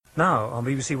Now on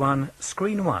BBC One,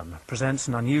 Screen One presents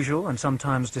an unusual and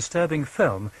sometimes disturbing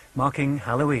film marking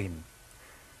Halloween.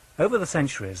 Over the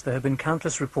centuries there have been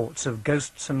countless reports of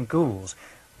ghosts and ghouls,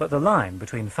 but the line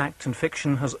between fact and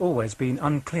fiction has always been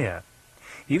unclear.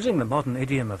 Using the modern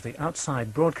idiom of the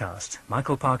outside broadcast,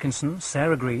 Michael Parkinson,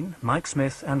 Sarah Greene, Mike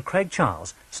Smith and Craig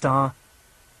Charles star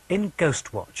in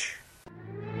Ghostwatch.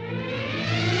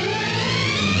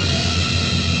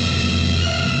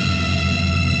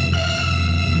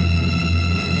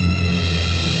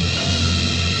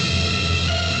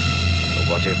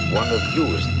 What if one of you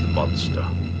is the monster?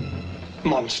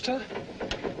 Monster?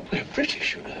 They're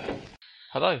British, you know.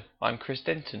 Hello, I'm Chris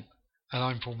Denton. And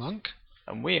I'm Paul Monk.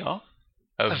 And we are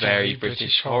A Very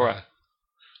British Horror.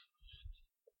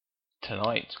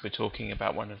 Tonight we're talking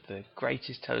about one of the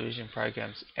greatest television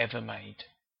programmes ever made.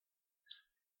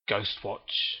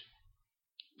 Ghostwatch.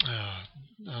 I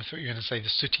thought you were going to say The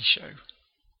Sooty Show.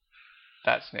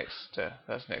 That's next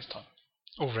time.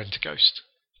 Or Rent a Ghost.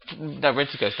 No, Rent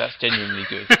a Ghost, that's genuinely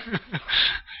good.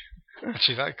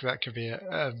 Actually, that could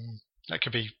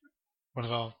be one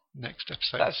of our next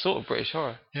episodes. That's sort of British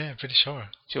horror. Yeah, British horror.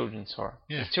 Children's horror.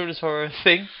 Yeah. Is children's horror a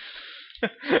thing?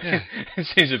 Yeah. It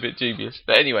seems a bit dubious.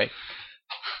 But anyway,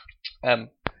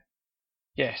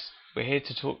 yes, we're here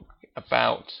to talk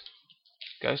about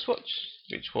Ghostwatch,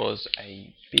 which was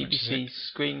a BBC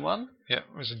Screen One. Yeah,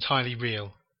 it was entirely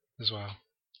real as well.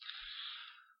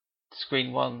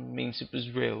 Screen One means it was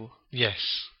real.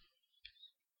 Yes.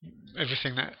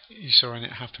 Everything that you saw in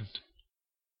it happened.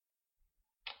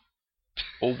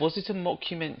 Or was it a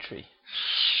mockumentary?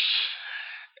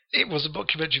 It was a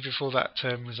mockumentary before that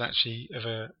term was actually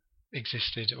ever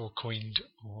existed or coined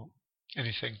or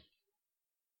anything.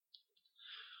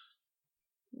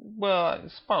 Well,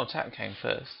 Spinal Tap came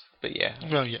first, but yeah.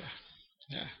 Well, yeah.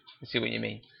 I see what you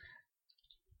mean.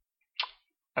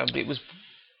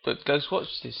 But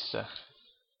Ghostwatch, this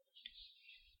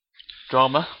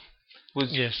drama,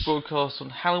 was broadcast on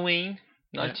Halloween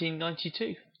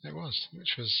 1992. It was,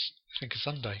 which was, I think, a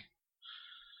Sunday.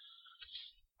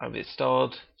 And it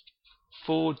starred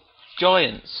 4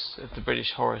 giants of the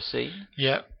British horror scene.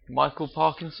 Yeah. Michael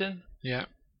Parkinson. Yeah.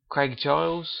 Craig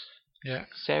Giles. Yeah.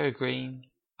 Sarah Greene.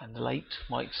 And the late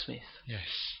Mike Smith.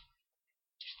 Yes.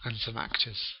 And some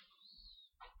actors.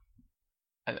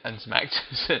 And some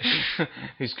actors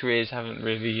whose careers haven't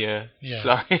really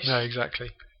flourished. No, exactly.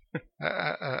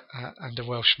 And a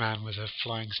Welsh man with a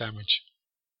flying sandwich.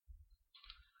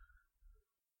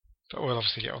 But we'll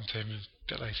obviously get onto him a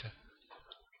bit later.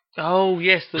 Oh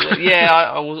yes,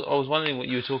 I was wondering what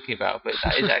you were talking about, but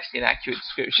that is actually an accurate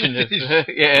description of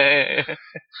yeah.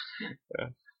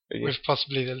 With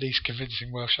possibly the least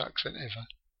convincing Welsh accent ever.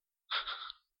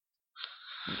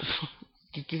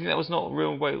 Do you think that was not a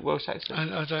real Welsh accent?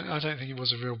 I don't think it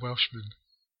was a real Welshman.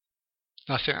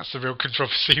 I think that's the real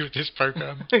controversy with this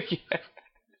programme.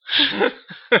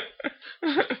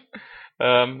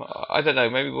 I don't know,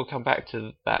 maybe we'll come back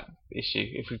to that issue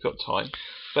if we've got time.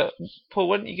 But Paul,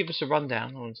 why don't you give us a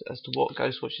rundown as to what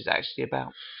Ghostwatch is actually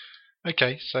about?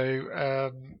 Okay,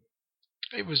 so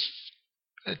it was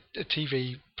a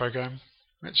TV programme,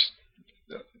 which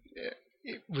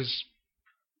it was.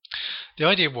 The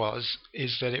idea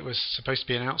is that it was supposed to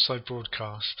be an outside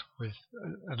broadcast with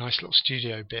a nice little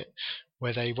studio bit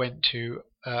where they went to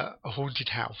a haunted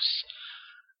house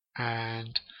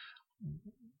and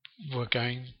were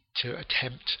going to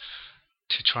attempt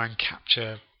to try and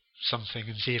capture something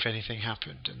and see if anything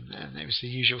happened. And it was the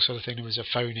usual sort of thing. There was a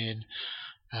phone-in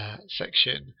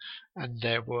section, and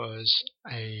there was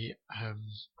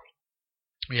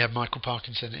we had Michael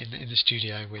Parkinson in the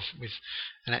studio with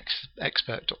an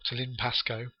expert, Dr. Lynn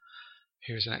Pascoe,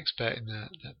 who was an expert in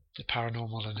the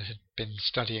paranormal and had been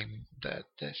studying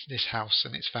this house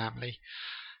and its family.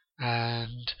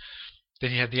 And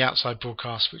then you had the outside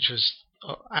broadcast, which was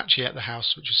actually at the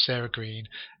house, which was Sarah Greene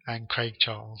and Craig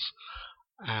Charles.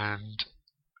 And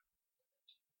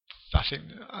I think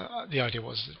the idea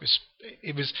was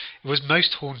it was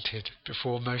Most Haunted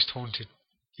before Most Haunted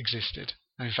existed.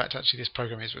 And in fact, actually, this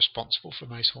programme is responsible for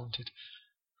Most Haunted,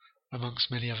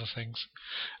 amongst many other things.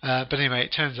 But anyway,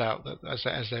 it turns out that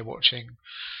as they're watching,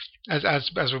 as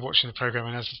we're watching the programme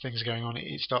and as the things are going on,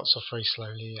 it starts off very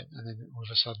slowly, and then all of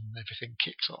a sudden everything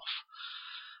kicks off.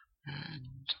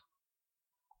 And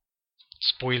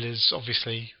spoilers,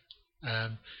 obviously,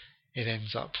 it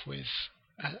ends up with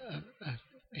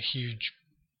a huge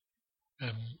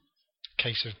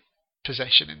case of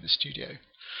possession in the studio.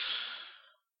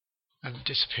 And the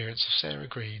disappearance of Sarah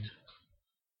Greene.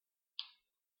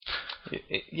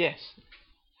 Yes.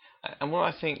 And what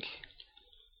I think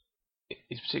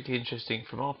is particularly interesting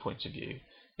from our point of view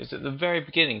is at the very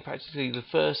beginning, practically the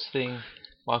first thing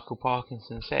Michael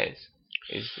Parkinson says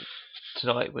is,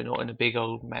 tonight we're not in a big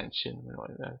old mansion, we're not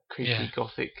in a creepy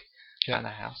gothic manor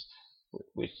house,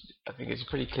 which I think is a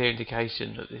pretty clear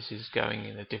indication that this is going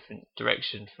in a different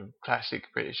direction from classic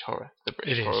British horror, the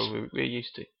British horror we're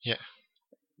used to. Yeah.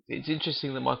 It's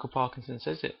interesting that Michael Parkinson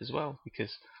says it as well,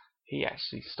 because he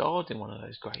actually starred in one of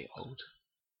those great old...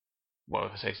 Well,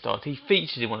 if I say starred, he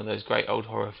featured in one of those great old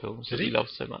horror films that we love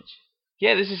so much.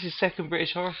 Yeah, this is his second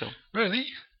British horror film. Really?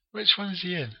 Which one is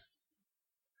he in?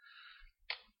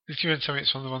 If you want to tell me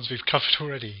it's one of the ones we've covered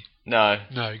already. No.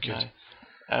 No, good.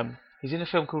 No. He's in a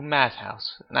film called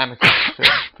Madhouse, an amateur film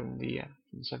from the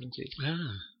 70s.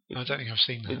 Ah, I don't think I've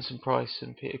seen that. Vincent Price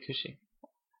and Peter Cushing.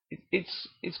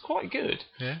 It's quite good.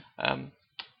 Yeah.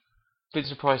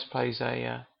 Vincent Price plays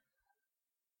an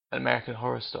American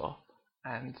horror star,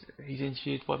 and he's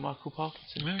interviewed by Michael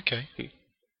Parkinson. Okay.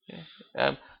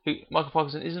 Who Michael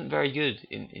Parkinson isn't very good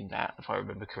in that, if I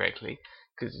remember correctly,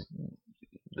 because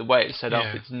the way it's set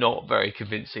up, it's not very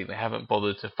convincing. They haven't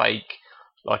bothered to fake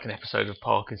like an episode of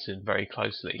Parkinson very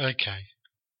closely. Okay.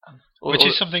 Which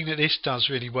is something that this does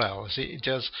really well. It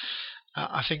does.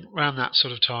 I think around that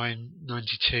sort of time,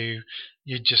 92,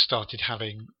 you just started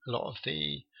having a lot of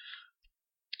the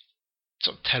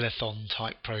sort of telethon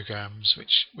type programs,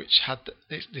 which had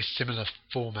this similar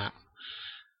format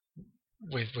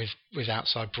with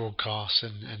outside broadcasts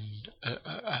and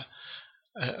a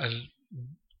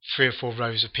 3 or 4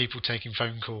 rows of people taking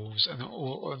phone calls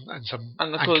and some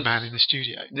anchorman in the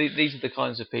studio. These are the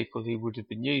kinds of people who would have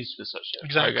been used for such a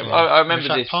program. I remember in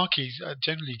fact, this. Parky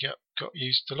generally got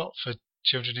used a lot for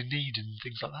children in need and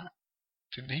things like that,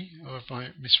 didn't he? Or am I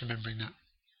misremembering that?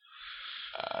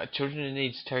 Children in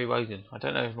Need's Terry Wogan. I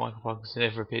don't know if Michael Parkinson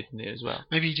ever appeared in it as well.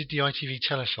 Maybe he did the ITV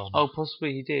telethon. Oh,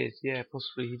 possibly he did. Yeah,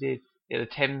 possibly he did. Yeah, the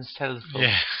Thames telethon.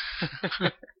 Yeah.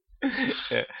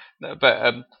 Yeah. No,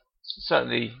 but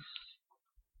certainly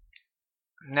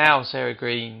now Sarah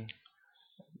Greene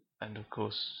and of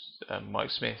course Mike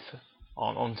Smith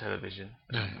aren't on television.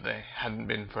 No. They hadn't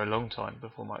been for a long time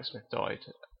before Mike Smith died.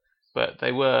 But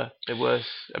they were.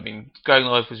 I mean, Going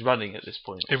Live was running at this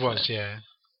point. It was, yeah.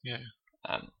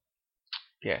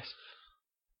 Yes.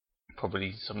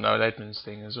 Probably some Noel Edmonds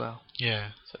thing as well.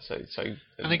 Yeah. So.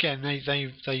 And again, they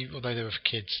although they were for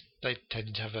kids, they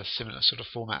tended to have a similar sort of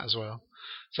format as well.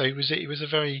 So it was a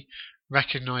very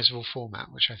recognisable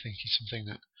format, which I think is something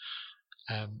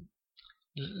that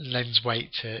lends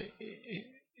weight to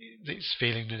its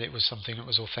feeling that it was something that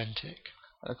was authentic.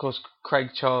 And of course,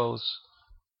 Craig Charles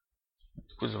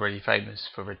was already famous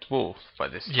for Red Dwarf by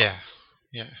this time.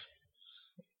 Yeah.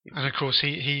 And of course,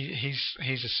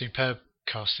 he's a superb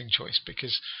casting choice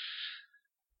because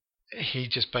he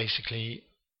just basically.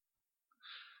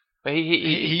 But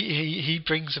he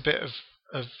brings a bit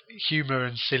of humour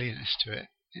and silliness to it,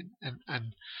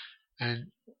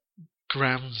 and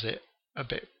grounds it a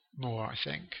bit more. I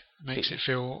think makes it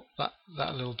feel that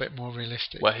a little bit more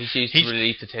realistic. Well, he's used to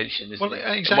relieve the tension, isn't he?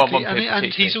 Exactly,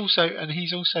 and he's also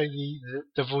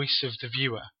the voice of the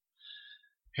viewer,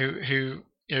 who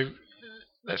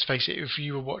let's face it, if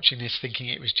you were watching this thinking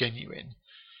it was genuine,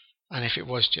 and if it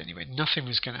was genuine, nothing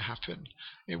was going to happen.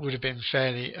 It would have been a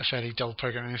fairly dull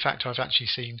program. And in fact, I've actually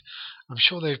seen, I'm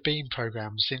sure there have been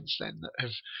programs since then that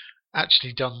have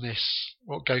actually done this,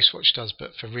 what Ghostwatch does,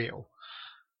 but for real,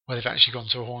 where they've actually gone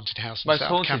to a haunted house and Most set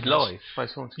up Haunted cameras.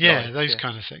 Live. Those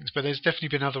kind of things. But there's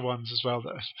definitely been other ones as well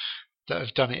that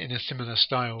have done it in a similar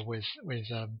style with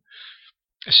a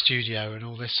studio and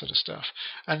all this sort of stuff,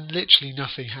 and literally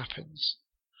nothing happens.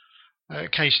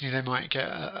 Occasionally they might get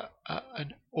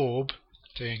an orb,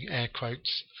 doing air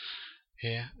quotes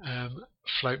here,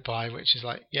 float by, which is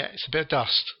like, yeah, it's a bit of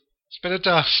dust. It's a bit of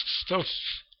dust.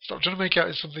 Stop trying to make out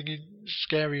it's something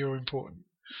scary or important.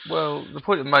 Well, the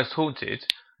point of Most Haunted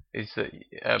is that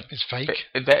it's fake.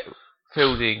 Yvette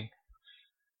Fielding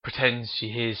pretends she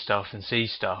hears stuff and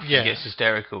sees stuff and gets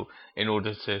hysterical in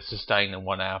order to sustain a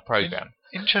 1-hour program.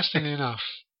 Interestingly enough,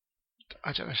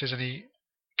 I don't know if there's any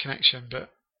connection, but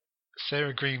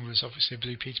Sarah Greene was obviously a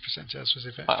Blue Peter presenter, as was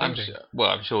Yvette Fielding.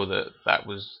 I'm sure that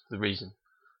was the reason.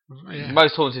 Yeah.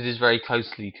 Most Haunted is very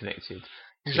closely connected.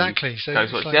 Exactly. So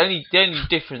like, the only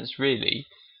difference really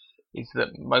is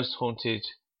that Most Haunted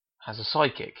has a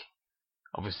psychic,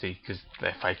 obviously because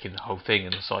they're faking the whole thing,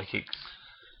 and the psychics,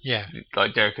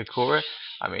 like Derek Acora.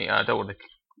 I mean, I don't want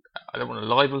to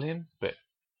libel him, but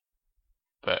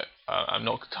I'm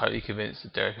not totally convinced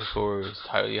that Derek Acora is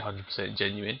totally 100%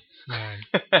 genuine. No.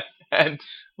 And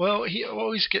well, what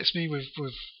always gets me with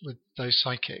those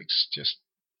psychics, just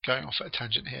going off at a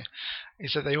tangent here,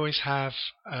 is that they always have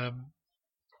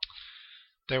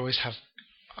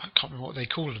I can't remember what they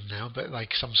call them now, but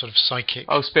like some sort of psychic.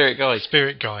 Oh, spirit guide.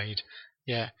 Spirit guide,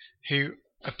 yeah, who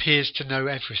appears to know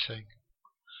everything.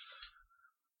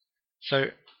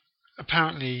 So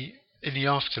apparently, in the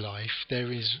afterlife,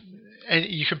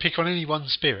 you can pick on any one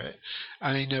spirit,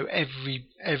 and they know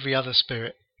every other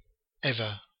spirit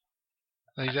ever.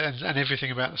 And everything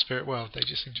about the spirit world. They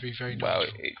just seem to be very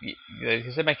knowledgeable. Well,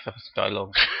 because they make it up as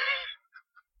dialogue.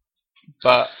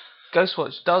 But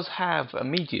Ghostwatch does have a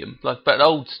medium, but an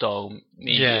old style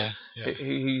medium,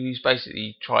 who's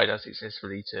basically tried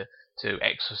unsuccessfully to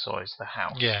exorcise the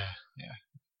house. Yeah.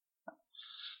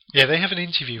 They have an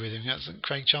interview with him. Doesn't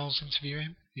Craig Charles interview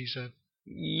him? He's a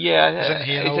isn't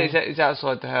he an old he's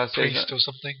outside the house. priest or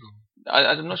something?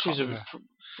 I'm not sure he's a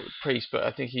priest, but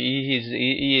I think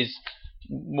he is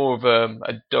more of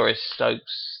a Doris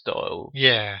Stokes style.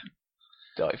 Yeah.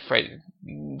 Like Fred,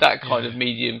 that kind of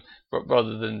medium,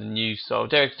 rather than the new style.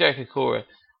 Derek Acora,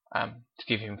 to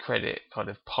give him credit, kind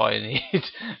of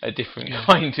pioneered a different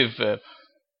kind of,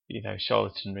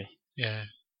 charlatanry. Yeah.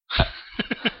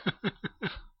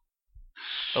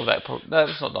 Oh,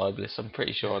 that's not libelous. I'm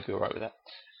pretty sure I'd be alright with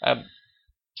that.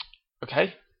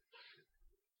 Okay.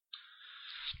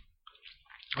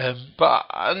 But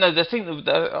no, the thing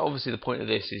that obviously the point of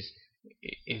this is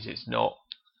it's not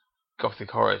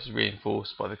Gothic horror. It's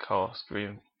reinforced by the cast,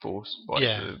 reinforced by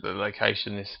the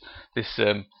location. This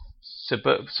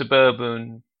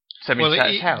suburban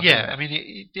semi-detached house. Yeah, I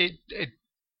mean it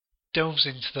delves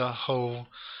into the whole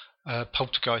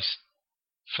poltergeist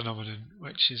phenomenon,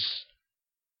 which is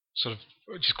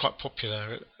quite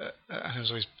popular and has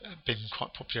always been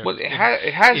quite popular. Well, it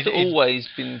has always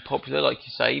been popular, like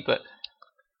you say, but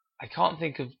I can't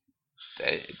think of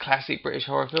classic British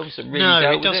horror films that really dealt with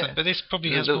it. No, it doesn't. But this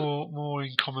probably has more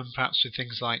in common, perhaps, with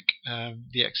things like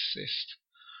The Exorcist.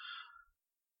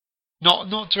 Not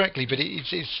directly, but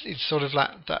it's sort of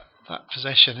like that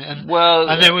possession. And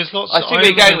there was lots. I see where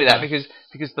you're going with that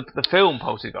because the film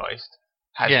Poltergeist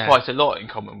has quite a lot in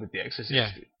common with The Exorcist.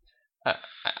 Yeah.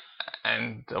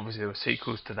 And obviously there were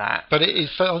sequels to that. But it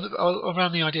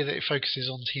around the idea that it focuses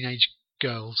on teenage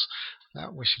girls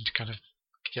wishing to kind of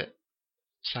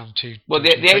sound too. Well, the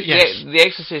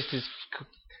Exorcist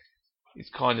is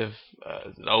kind of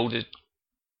an older.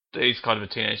 He's kind of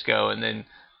a teenage girl, and then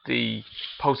the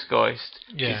Poltergeist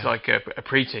is like a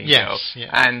preteen girl.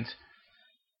 Yeah. And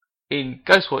in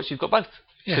Ghostwatch, you've got both.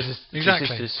 Yeah,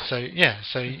 exactly.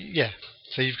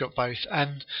 So you've got both,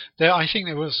 and I think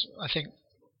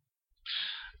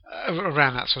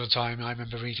around that sort of time, I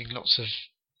remember reading lots of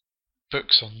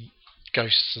books on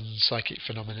ghosts and psychic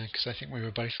phenomena, because I think we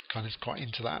were both kind of quite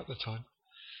into that at the time.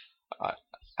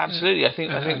 Absolutely, I think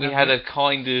we had a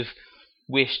kind of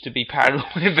wish to be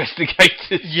paranormal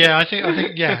investigators. Yeah, I think,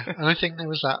 and I think there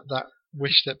was that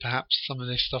wish that perhaps some of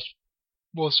this stuff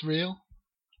was real.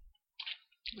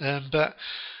 But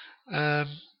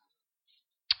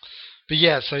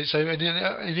yeah, so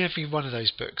in every one of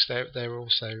those books, there were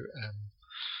also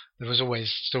there was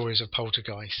always stories of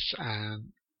poltergeists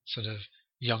and sort of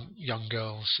young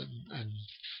girls and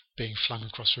being flung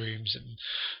across rooms and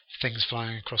things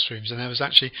flying across rooms. And there was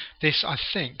actually this. I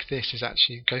think this is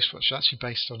actually Ghostwatch is actually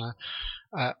based on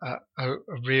a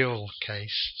real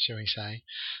case, shall we say,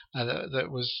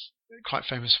 that was quite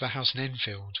famous for a house in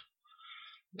Enfield.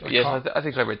 Yes, I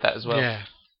think I read that as well. Yeah,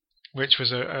 which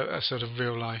was a sort of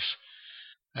real life,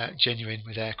 genuine,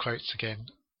 with air quotes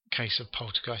again, case of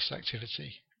poltergeist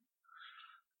activity.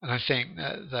 And I think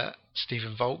that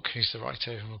Stephen Volk, who's the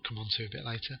writer, who we'll come on to a bit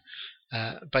later,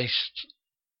 based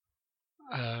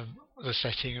the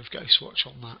setting of Ghostwatch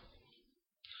on that.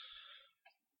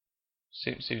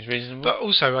 Seems reasonable. But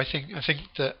also, I think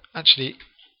that actually,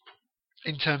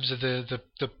 in terms of the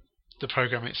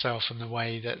program itself and the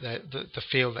way that the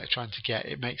feel they're trying to get,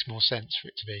 it makes more sense for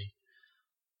it to be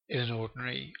in an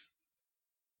ordinary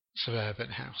suburban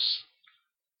house,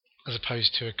 as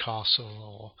opposed to a castle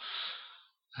or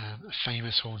a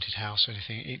famous haunted house or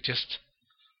anything. It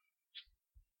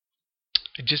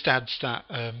just adds that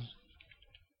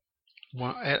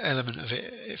one element of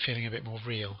it feeling a bit more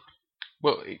real.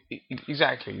 Well,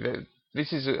 exactly.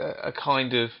 This is a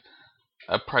kind of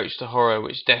approach to horror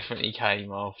which definitely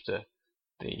came after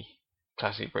the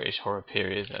classic British horror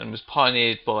period and was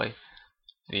pioneered by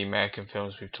the American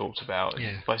films we've talked about,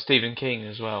 and by Stephen King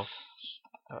as well.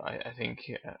 I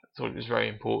think thought it was very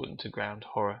important to ground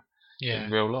horror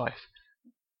in real life.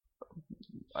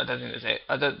 I don't think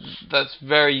that's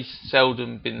very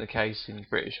seldom been the case in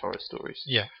British horror stories.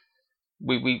 Yeah,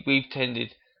 we've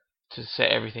tended to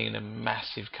set everything in a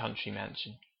massive country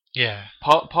mansion. Yeah,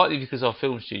 partly because our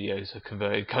film studios have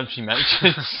converted country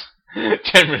mansions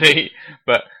generally,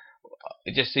 but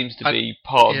it just seems to be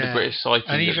part of the British psyche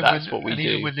and that that's what we do.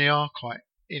 Even when they are quite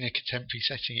in a contemporary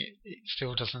setting, it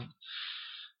still doesn't.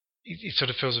 It sort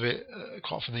of feels a bit.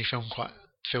 Quite often they feel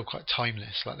quite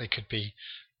timeless, like they could be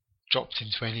dropped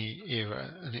into any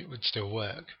era and it would still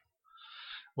work.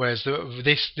 Whereas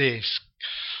this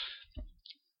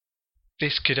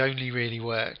could only really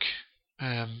work.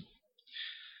 In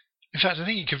fact, I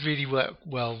think it could really work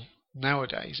well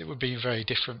nowadays. It would be a very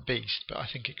different beast, but I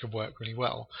think it could work really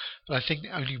well. But I think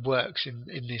it only works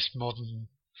in this modern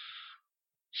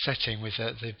setting with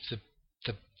the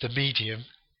medium,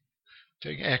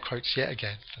 doing air quotes yet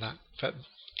again for that, but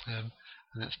and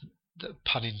that's the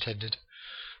pun intended,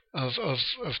 of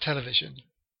television.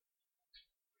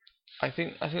 I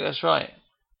think that's right.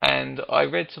 And I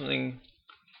read something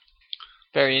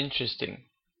very interesting.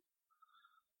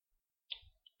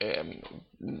 There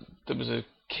was a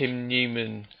Kim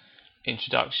Newman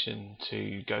introduction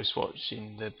to Ghostwatch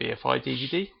in the BFI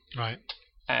DVD, right?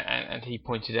 And he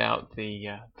pointed out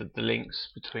the links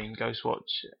between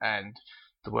Ghostwatch and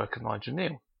the work of Nigel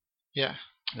Kneale. Yeah.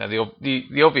 Now the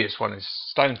obvious one is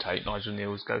Stone Tape, Nigel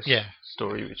Kneale's ghost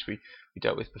story, which we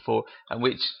dealt with before, and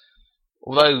which,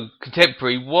 although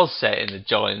contemporary, was set in a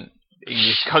giant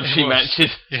English country mansion,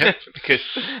 because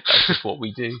that's just what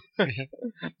we do.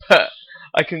 But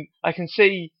I can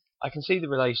see the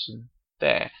relation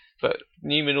there. But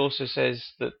Newman also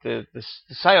says that the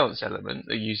seance element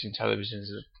they use in television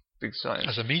is a big science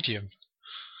as a medium.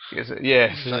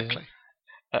 Exactly.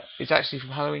 It's actually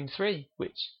from Halloween 3,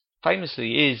 which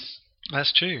famously is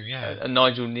that's true. Yeah, a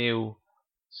Nigel Kneale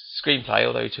screenplay,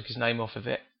 although he took his name off of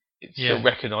it. It's still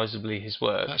recognisably his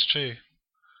work. That's true.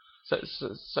 So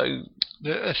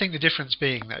I think the difference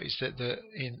being though is that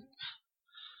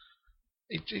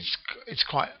it's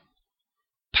quite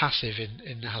passive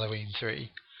in Halloween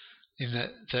 3, in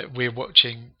that we're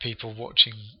watching people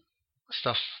watching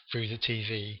stuff through the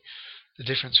TV. The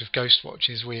difference with Ghostwatch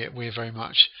is we're very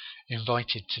much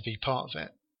invited to be part of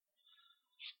it.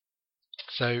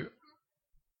 So,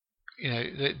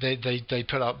 they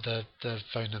put up the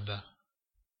phone number,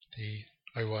 the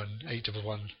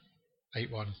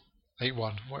 018118181,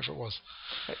 whatever it was.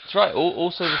 That's right.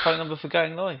 Also the phone number for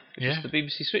going live. It's the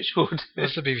BBC switchboard.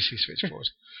 That's the BBC switchboard.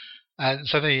 And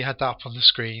so they had that up on the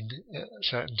screen at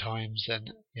certain times,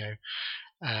 and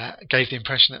gave the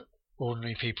impression that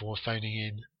ordinary people were phoning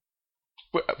in.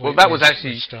 Well, that was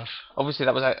actually stuff. Obviously,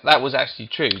 that was actually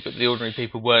true, but the ordinary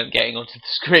people weren't getting onto the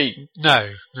screen.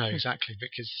 No, exactly,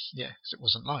 because it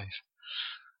wasn't live.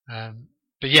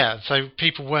 But so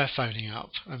people were phoning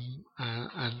up, and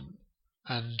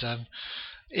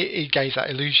it gave that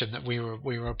illusion that we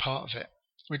were a part of it,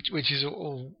 which is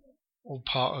all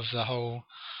part of the whole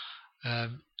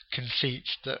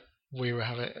conceit that we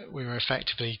were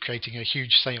effectively creating a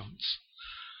huge séance.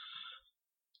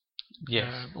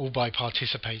 Yes. All by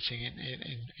participating in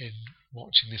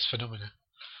watching this phenomena.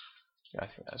 Yeah, I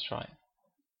think that's right.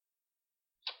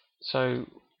 So,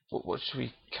 what should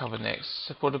we cover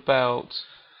next? What about?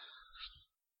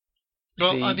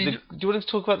 Well, do you want to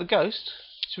talk about the ghost?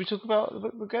 Should we talk about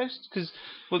the ghost? Because,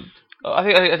 I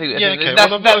think. Okay.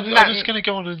 I'm just going to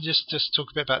go on and just talk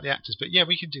a bit about the actors, but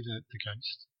we can do the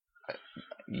ghost.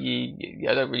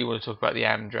 I don't really want to talk about the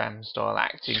Amdram style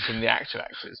acting from the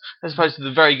actors, as opposed to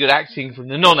the very good acting from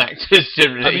the non-actors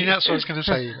generally. I mean, that's what I was going to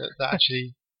say. That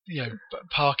actually,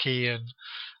 Parky and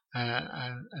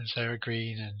Sarah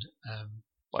Greene and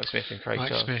Mike Smith and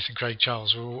Craig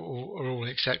Charles are all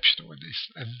exceptional in this,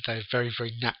 and they're very,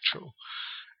 very natural,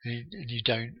 and you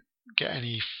don't get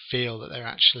any feel that they're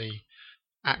actually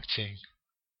acting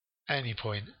at any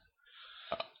point.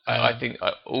 I think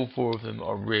all four of them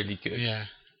are really good. Yeah.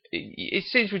 It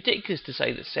seems ridiculous to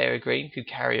say that Sarah Greene could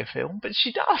carry a film, but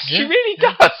she does. She really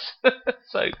does.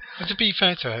 So, and to be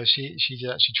fair to her, she did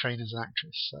actually train as an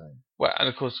actress. So. Well, and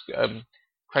of course,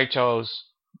 Craig Charles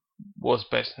was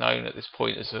best known at this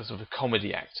point as a sort of a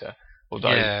comedy actor.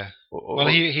 Although,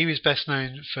 he was best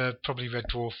known for probably Red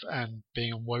Dwarf and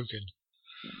being on Wogan.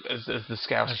 As the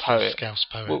Scouse poet. The Scouse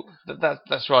poet. Well,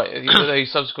 that's right. He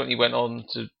subsequently went on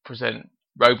to present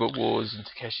Robot Wars and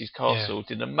Takeshi's Castle.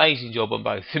 Did an amazing job on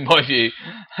both, in my view.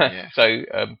 So,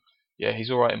 he's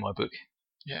all right in my book.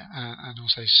 Yeah, and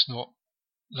also snort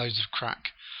loads of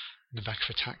crack in the back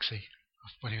of a taxi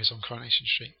when he was on Coronation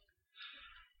Street.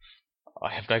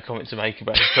 I have no comment to make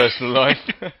about his personal life.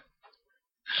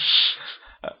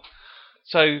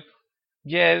 I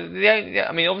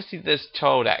mean, obviously there's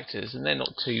child actors, and they're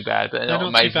not too bad, but they're not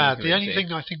amazing. Too bad. The only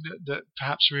thing I think that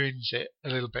perhaps ruins it a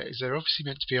little bit is they're obviously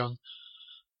meant to be on,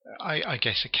 I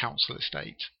guess, a council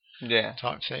estate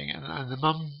type thing, and the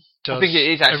mum does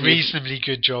a reasonably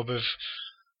good job of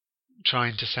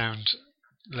trying to sound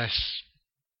less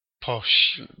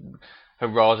posh.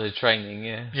 Harada training,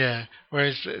 yeah. Yeah.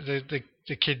 Whereas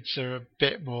the kids are a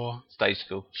bit more Stage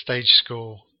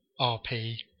school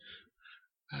RP,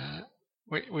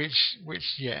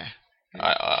 which yeah,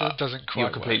 it doesn't quite.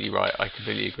 You're completely right. I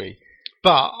completely agree.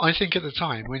 But I think at the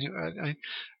time when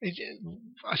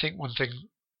I think one thing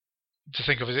to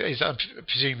think of is I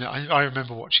presume that I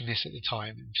remember watching this at the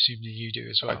time, and presumably you do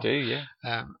as well. I do, yeah.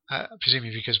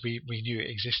 Presumably because we knew it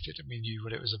existed and we knew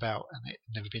what it was about, and it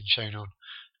had never been shown on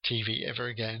TV ever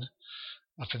again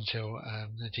up until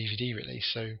the DVD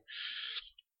release.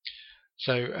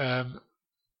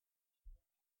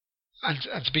 And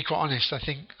to be quite honest, I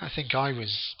think I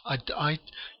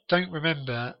don't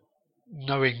remember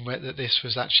knowing that this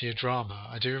was actually a drama.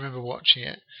 I do remember watching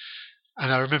it,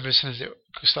 and I remember as soon as it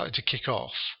started to kick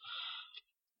off,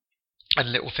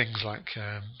 and little things like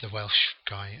the Welsh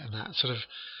guy and that sort of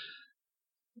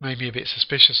made me a bit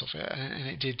suspicious of it, and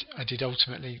I did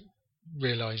ultimately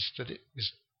realise that it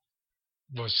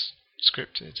was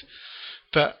scripted,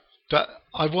 but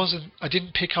I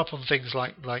didn't pick up on things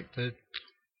like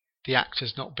the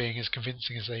actors not being as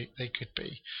convincing as they could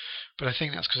be, but I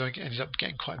think that's because I ended up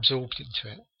getting quite absorbed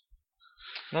into it.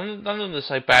 None of them are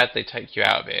so bad they take you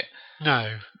out of it.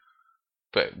 No.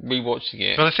 But rewatching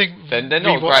it, but I think they're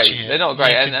not great. They're not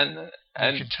great, and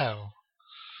you can tell.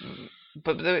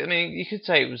 But I mean, you could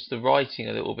say it was the writing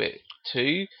a little bit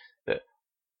too.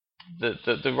 That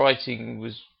the writing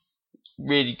was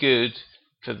really good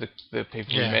for the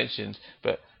people you mentioned,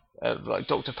 but like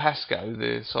Dr. Pascoe,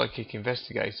 the psychic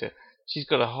investigator, she's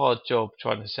got a hard job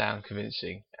trying to sound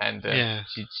convincing, and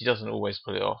she doesn't always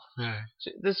pull it off. No.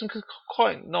 So there's some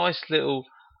quite nice little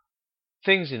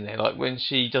things in there, like when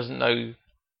she doesn't know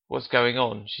what's going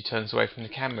on, she turns away from the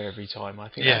camera every time. I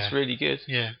think that's really good.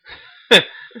 Yeah.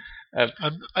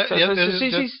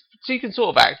 She can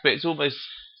sort of act, but it's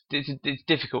a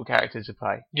difficult character to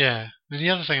play. Yeah. And the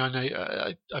other thing I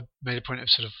know, I made a point of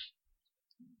sort of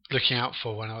looking out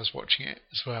for when I was watching it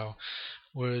as well,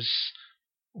 was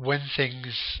when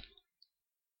things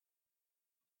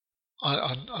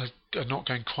are not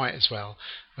going quite as well,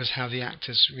 was how the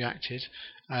actors reacted,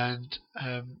 and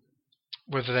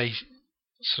whether they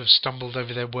sort of stumbled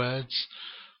over their words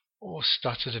or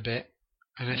stuttered a bit.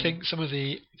 And I think some of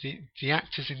the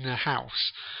actors in the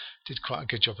house did quite a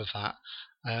good job of that.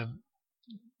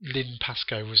 Lynn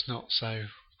Pascoe was not so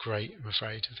great, I'm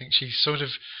afraid. I think she sort of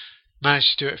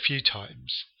managed to do it a few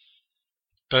times,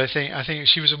 but I think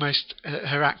she was almost,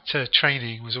 her actor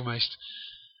training was almost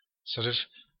sort of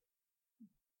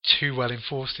too well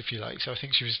enforced, if you like. So I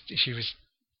think she was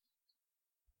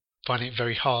finding it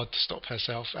very hard to stop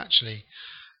herself actually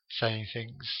saying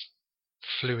things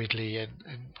fluidly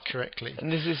and correctly.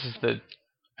 And this is the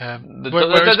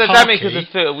whereas dynamic of the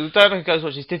film. The dynamic of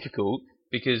Ghostwatch is difficult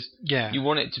because you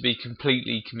want it to be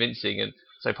completely convincing, and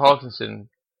so Parkinson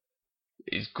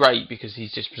is great because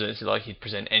he's just presented like he'd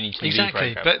present any TV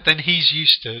program. But then he's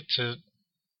used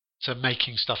to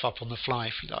making stuff up on the fly,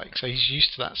 if you like. So he's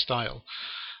used to that style.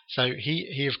 So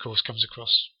he of course comes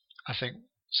across, I think,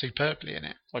 superbly in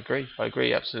it. I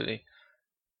agree, absolutely.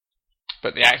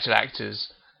 But the actual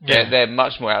actors, they're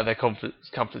much more out of their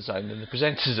comfort zone than the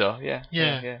presenters are.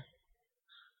 Yeah.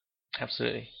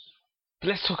 Absolutely. But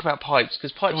let's talk about Pipes,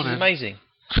 because Pipes is amazing.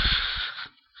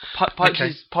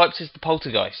 Pipes is the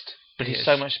poltergeist, but he's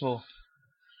so much more.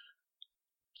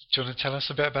 Do you want to tell us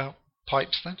a bit about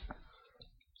Pipes then?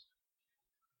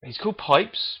 He's called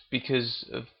Pipes because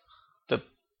of the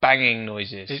banging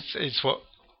noises. It's what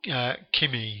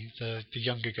Kimmy, the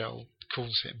younger girl,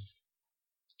 calls him.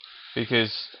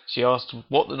 Because she asked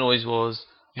what the noise was,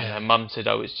 and her mum said,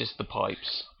 "Oh, it's just the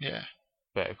pipes." Yeah.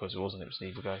 But of course it wasn't. It was an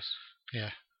evil ghost.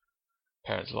 Yeah.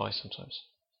 Parents lie sometimes.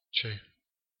 True.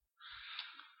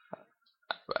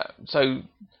 So,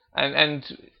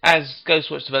 and as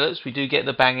Ghostwatch develops, we do get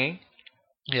the banging.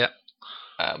 Yeah.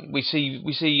 We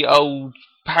see old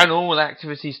paranormal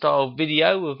activity style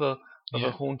video of a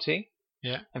haunting.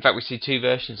 Yeah. In fact, we see two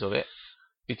versions of it,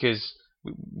 because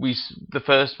the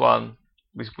first one.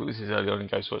 This is early on in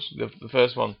Ghostwatch. The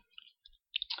first one,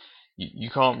 you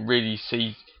can't really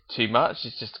see too much.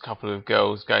 It's just a couple of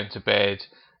girls going to bed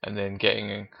and then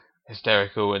getting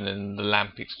hysterical, and then the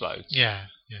lamp explodes. Yeah.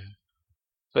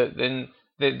 But then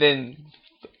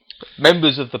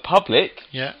members of the public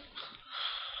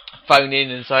phone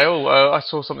in and say, "Oh, I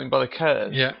saw something by the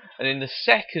curtain." Yeah. And in the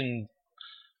second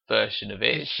version of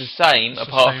it, it's the same,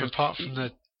 apart from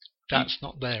the. That's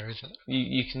not there, is it?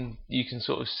 You can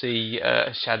sort of see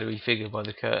a shadowy figure by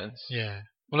the curtains. Yeah.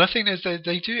 Well, I think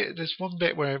they do it. There's one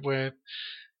bit where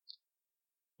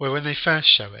when they first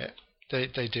show it,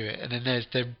 they do it, and then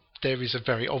there is a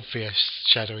very obvious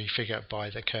shadowy figure by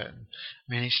the curtain.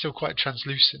 I mean, he's still quite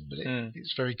translucent, but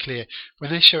it's very clear. When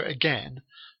they show it again,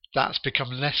 that's become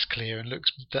less clear and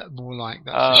looks more like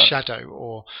that's a shadow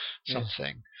or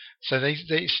something. So they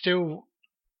still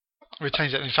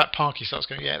retains it. In fact, Parky starts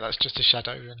going, "Yeah, that's just a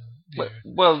shadow." And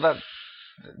well, that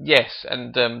yes,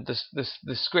 and the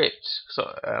script.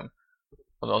 So,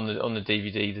 on the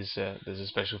DVD, there's a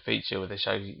special feature where they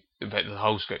show you, in fact, the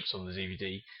whole script's on the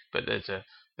DVD, but there's a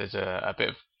bit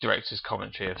of director's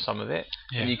commentary of some of it,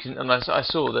 and you can. And I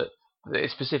saw that it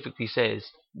specifically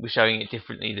says we're showing it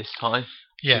differently this time.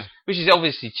 Yeah, which is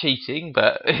obviously cheating,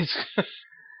 but it's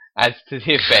adds to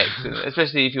the effect, and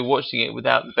especially if you're watching it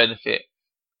without the benefit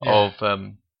of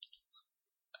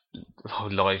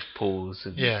live pause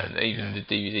and even the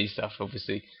DVD stuff.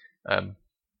 Obviously,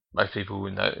 most people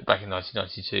would know back in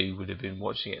 1992 would have been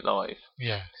watching it live.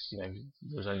 Yeah, there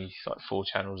was only like 4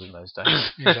 channels in those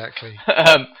days. Exactly.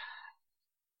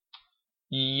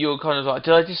 You're kind of like,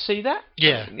 did I just see that?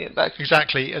 Yeah,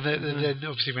 exactly. And then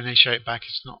obviously when they show it back,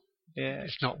 it's not. Yeah,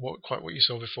 it's not quite what you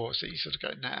saw before. So you sort of go,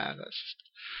 nah, that's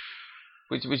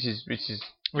which is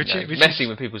messing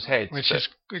with people's heads. Which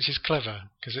is clever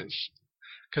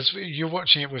because you're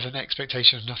watching it with an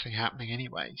expectation of nothing happening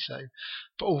anyway. So,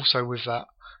 but also with that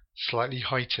slightly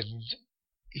heightened,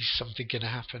 is something going to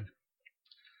happen?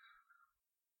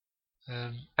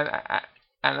 And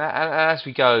as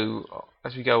we go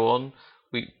on,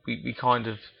 we kind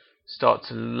of start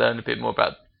to learn a bit more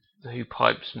about who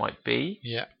Pipes might be.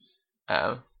 Yeah.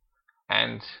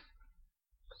 And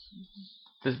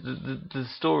the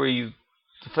story,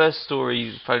 the first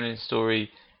story, phone-in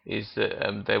story, is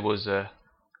that there was a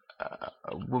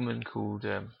woman called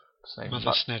Mother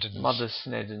Sneddons. Mother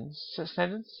Sneddons. Is that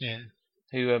Sneddons? Yeah.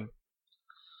 Who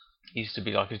used to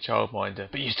be like a childminder,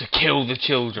 but used to kill the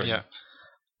children. Yeah.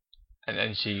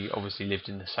 And she obviously lived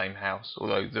in the same house,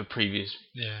 although the previous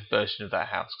version of that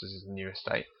house, because it's a new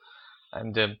estate.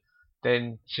 And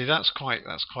then see, that's quite.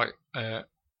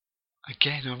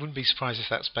 Again, I wouldn't be surprised if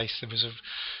that's based. There was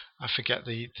I forget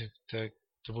the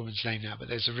woman's name now, but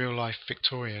there's a real life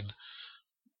Victorian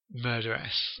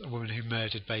murderess, a woman who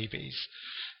murdered babies,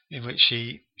 in which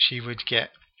she would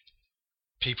get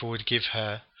people would give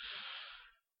her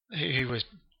who was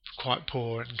quite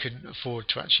poor and couldn't afford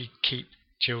to actually keep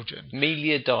children.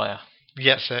 Amelia Dyer.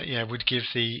 Yes, would give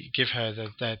her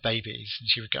their babies, and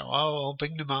she would go, "Oh, I'll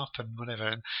bring them up and whatever,"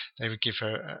 and they would give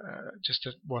her just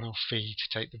a one-off fee to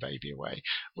take the baby away.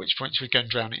 At which point she would go and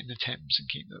drown it in the Thames and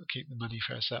keep the money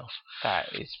for herself.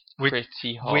 That is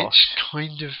pretty harsh. Which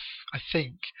kind of, I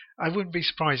think, I wouldn't be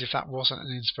surprised if that wasn't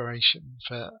an inspiration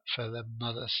for the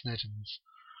Mother Sneddons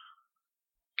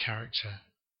character.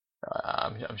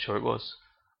 I'm sure it was,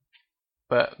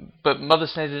 but Mother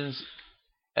Sneddons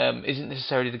isn't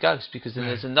necessarily the ghost, because then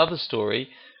there's another story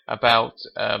about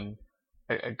a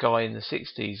guy in the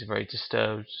 60s, a very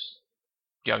disturbed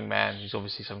young man who's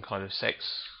obviously some kind of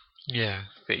sex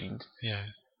fiend. Yeah.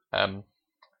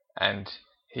 And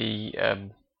he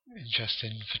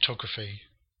interested in photography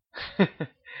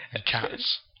and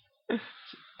cats.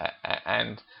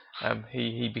 And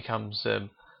he becomes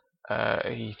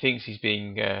he thinks he's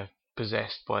being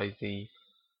possessed by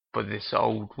this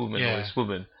old woman or this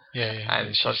woman. Yeah,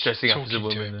 and starts dressing up as a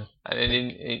woman, and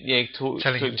then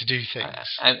telling him to do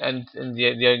things. And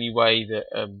the only way that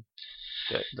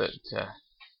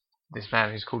this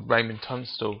man who's called Raymond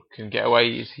Tunstall can get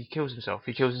away is he kills himself.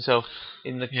 He kills himself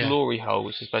in the glory hole,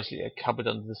 which is basically a cupboard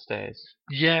under the stairs.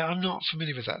 Yeah, I'm not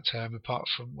familiar with that term. Apart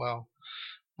from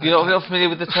you're not familiar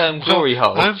with the term glory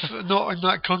hole. I'm not in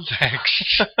that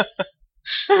context.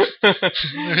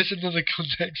 There is another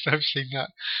context I've seen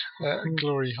that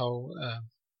glory hole.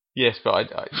 Yes, but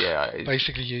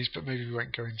basically used, but maybe we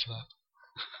won't go into that.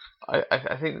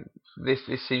 I think this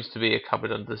seems to be a cupboard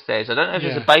under the stairs. I don't know if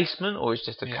it's a basement or it's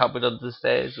just a cupboard under the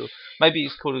stairs, or maybe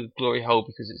it's called a glory hole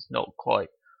because it's not quite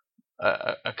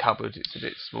a cupboard. It's a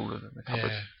bit smaller than a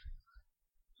cupboard. Yeah.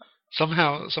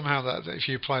 Somehow that if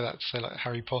you apply that to say like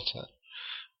Harry Potter,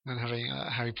 and having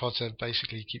Harry Potter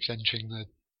basically keeps entering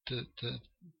the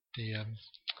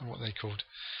what are they called?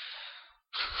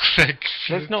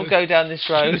 Let's not go down this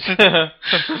road. Let's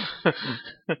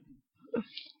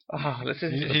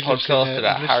listen to the podcast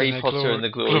about Harry Potter and the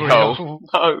glory hole.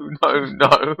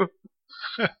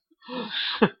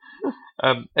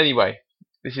 No. Anyway,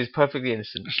 this is perfectly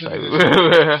innocent.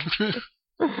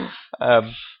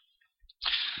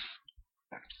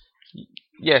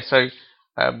 So,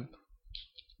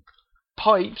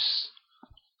 Pipes,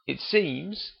 it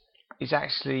seems, is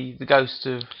actually the ghost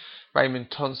of Raymond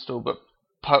Tunstall, but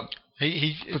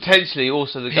He potentially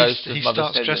also the ghost of he Mother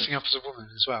starts Stedman. dressing up as a woman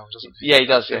as well, doesn't he? Yeah, he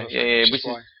does. That's Yeah.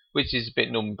 the Which is a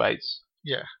bit Norman Bates.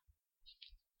 Yeah.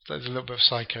 There's a little bit of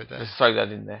Psycho there. Let's throw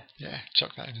that in there. Yeah,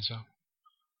 chuck that in as well.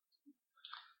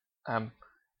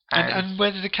 And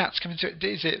where did the cats come into it?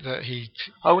 Is it that he...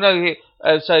 Oh no!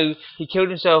 So he killed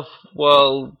himself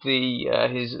while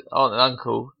his aunt and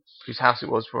uncle, whose house it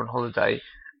was, were on holiday,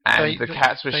 and the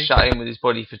cats were shut in with his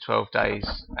body for 12 days.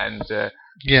 And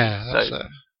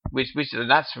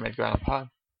that's from Edgar Allan Poe.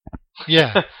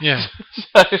 Yeah. Yeah,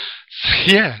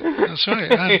 that's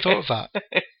right. I hadn't thought of that.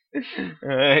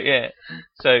 Yeah.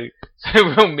 So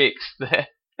real mixed there.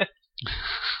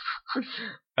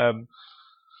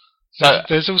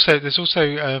 There's also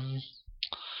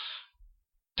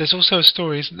a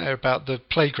story, isn't there, about the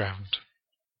playground,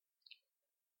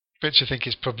 which I think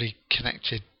is probably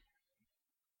connected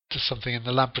to something in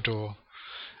the Labrador.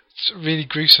 It's really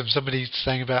gruesome. Somebody's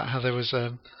saying about how there was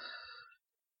some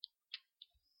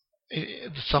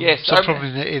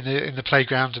problem in the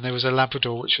playground, and there was a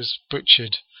Labrador which was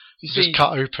butchered. Just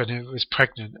cut open, and it was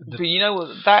pregnant. But you know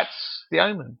what? That's The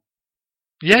Omen.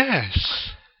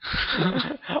 Yes.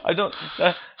 I'm not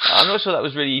sure that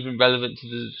was really even relevant to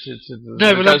the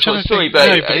Ghostwatch story, but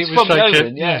it's from The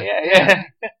Omen. Yeah.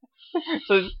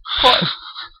 So there's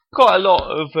quite a lot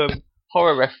of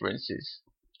horror references.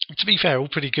 To be fair, all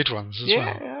pretty good ones as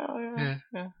well. Yeah.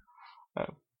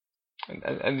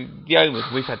 And The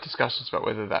Omen, we've had discussions about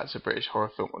whether that's a British horror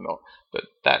film or not, but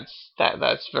that's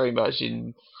very much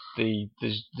in the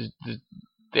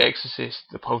Exorcist,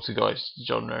 the Poltergeist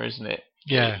genre, isn't it?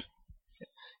 Yeah.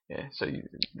 Yeah. So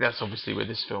that's obviously where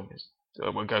this film is,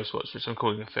 where Ghostwatch, which I'm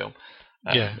calling a film,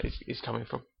 is coming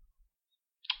from.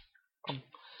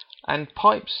 And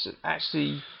pipes,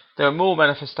 actually, there are more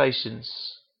manifestations.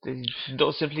 There's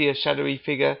not simply a shadowy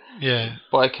figure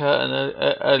by a curtain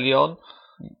early on.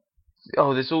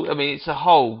 Oh, it's a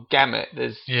whole gamut.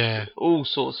 There's all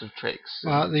sorts of tricks.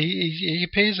 Well, he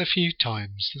appears a few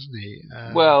times, doesn't he?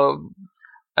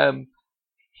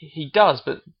 He does,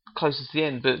 but closer to the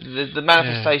end. But the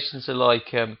manifestations are like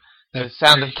the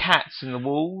sound of cats in the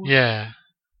walls. Yeah.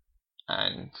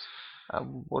 And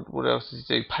what else does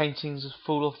he do? Paintings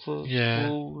fall off the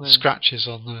wall. And scratches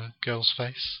on the girl's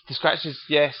face. The scratches,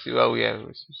 yes. Well, yeah, it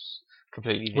was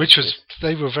completely.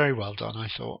 They were very well done, I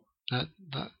thought.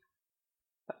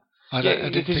 I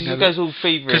didn't think it goes all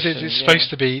feverish. Because they're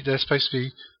supposed to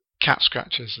be cat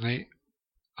scratches,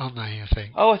 aren't they? I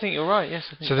think. Oh, I think you're right. Yes.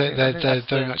 So they're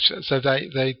very much. So they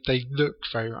look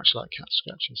very much like cat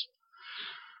scratches.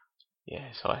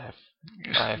 Yes, I have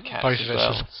cats Both as of us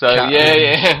well. as So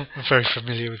cat I'm very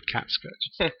familiar with cat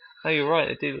scratches. No, you're right.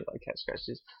 They do look like cat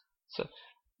scratches. So,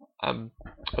 and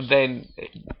then.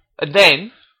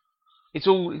 It's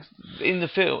all in the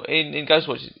film, in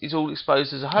Ghostwatch. It's all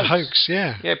exposed as a hoax. A hoax,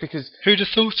 yeah. Yeah, because who'd have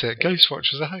thought it?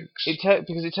 Ghostwatch was a hoax.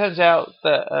 Because it turns out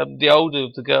that the older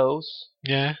of the girls,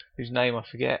 whose name I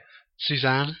forget,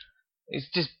 Suzanne, it's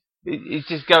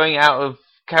just going out of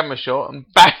camera shot and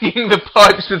banging the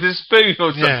pipes with a spoon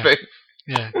or something.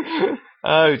 Yeah.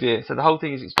 Oh dear! So the whole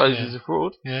thing is exposed as a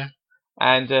fraud. Yeah.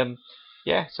 And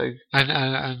so. And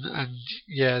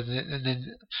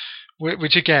then,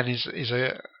 which again is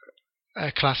a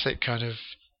classic kind of,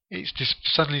 it's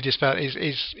suddenly dispelled.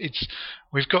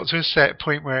 We've got to a set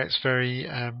point where it's very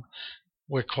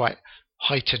we're quite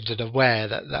heightened and aware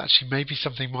that actually maybe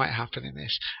something might happen in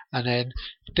this, and then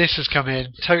this has come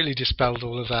in, totally dispelled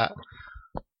all of that,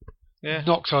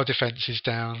 knocked our defences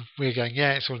down. We're going,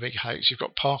 it's all a big hoax. You've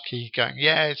got Parky going,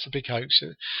 it's a big hoax.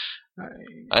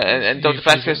 And Dr.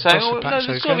 Pascoe saying, no,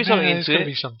 there's got to be something into it. There's got to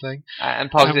be something.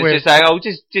 And Parkin's just saying,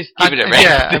 just give it a rest.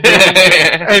 Yeah,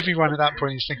 everyone at that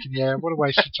point is thinking, what a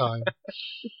waste of time.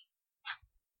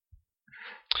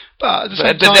 But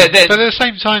at the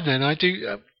same time, then I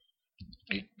do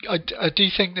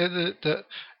think that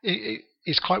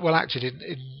it's quite well acted in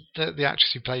the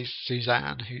actress who plays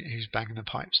Suzanne, who's banging the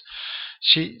pipes.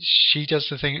 She does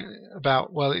the thing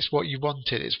about, it's what you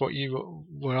wanted, it's what you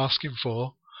were asking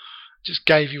for. Just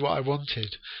gave you what I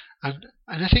wanted, and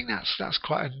I think that's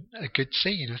quite a good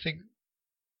scene. I think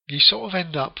you sort of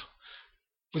end up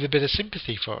with a bit of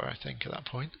sympathy for her. I think at that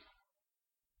point,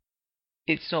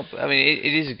 it's not. I mean,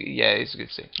 it is. It's a good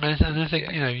scene. And I think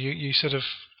you sort of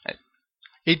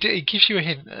it gives you a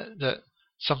hint that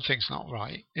something's not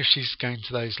right if she's going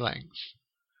to those lengths.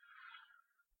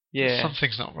 Yeah,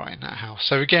 something's not right in that house.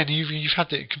 So again, you've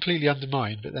had it completely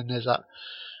undermined, but then there's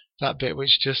that bit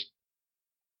which just.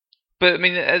 But I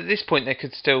mean, at this point, there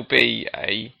could still be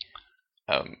a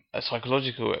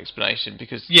psychological explanation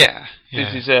because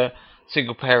this is a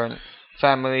single parent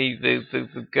family,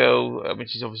 the girl. I mean,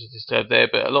 she's obviously disturbed there,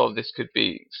 but a lot of this could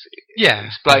be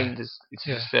explained as it's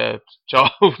a disturbed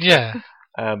child. Yeah.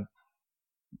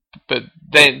 But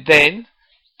then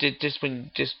just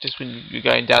when you're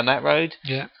going down that road,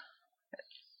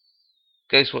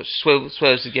 Ghostwatch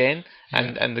swerves again,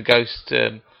 and the ghost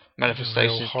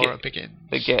manifestations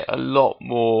get a lot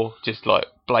more just like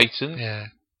blatant. Yeah.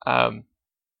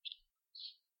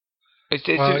 It's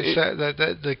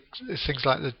things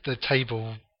like the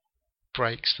table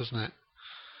breaks, doesn't it?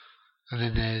 And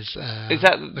then there's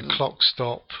the clock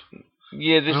stop.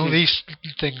 Yeah, and all these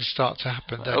things start to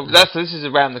happen. This is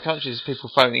around the country. There's people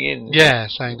phoning in. Yeah,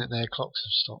 saying that their clocks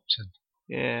have stopped.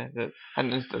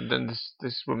 And then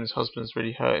this woman's husband's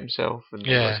really hurt himself, and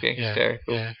he's getting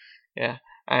hysterical. Yeah.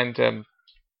 And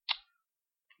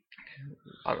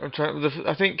I'm trying.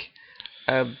 I think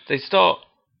they start,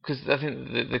 because I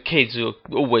think the kids are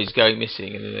always going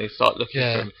missing, and then they start looking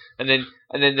for them. And then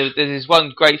there's this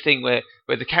one great thing where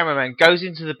the cameraman goes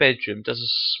into the bedroom, does a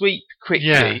sweep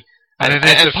quickly. And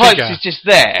Pipes is just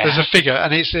there. There's a figure,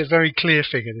 and it's a very clear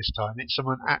figure this time. It's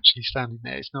someone actually standing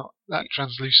there. It's not that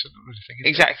translucent or anything.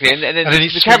 Exactly, and then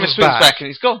the camera swings back and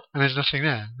it's gone. And there's nothing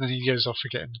there. And then he goes off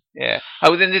again. Yeah.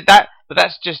 Oh, then but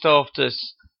that's just after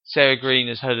Sarah Greene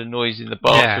has heard a noise in the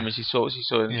bathroom, and she saw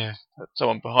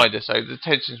someone behind her. So the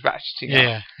tension's ratcheting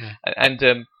up. And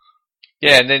then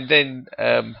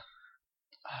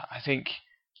I think.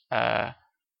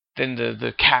 Then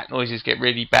the cat noises get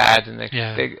really bad, and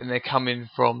they're coming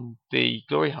from the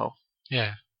glory hole.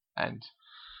 Yeah. And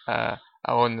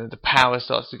the power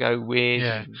starts to go weird.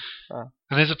 Yeah.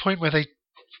 And there's a point where they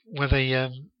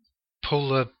pull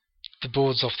the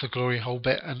boards off the glory hole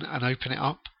bit and open it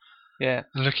up. Yeah.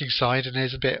 And look inside, and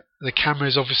there's a bit. The camera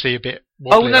is obviously a bit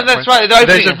wobbly. Oh no, that's right.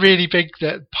 There's a really big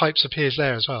Pipes appears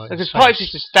there as well. Because Pipes is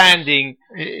just standing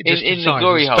in the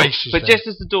glory hole, but just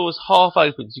as the door's half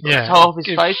opens, you've got half his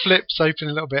face flips open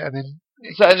a little bit, and then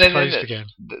closed again.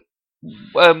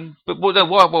 But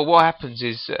what happens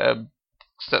is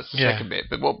that's the second bit.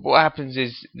 But what happens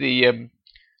is the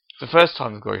first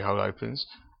time the glory hole opens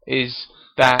is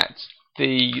that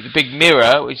the big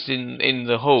mirror, which is in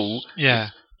the hall,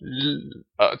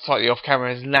 slightly off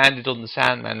camera, has landed on the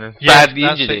Sandman and badly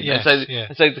injured him.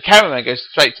 And so the cameraman goes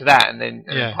straight to that, and then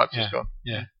Pipes is gone.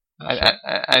 Yeah.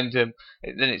 And then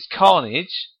it's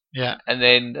carnage. Yeah. And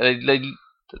then they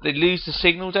lose the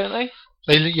signal, don't they?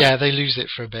 They lose it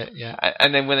for a bit. Yeah.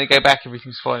 And then when they go back,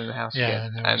 everything's fine in the house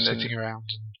again. And they're all sitting around.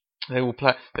 They will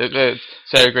play.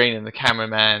 Sarah Greene and the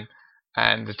cameraman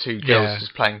and the two girls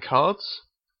just playing cards,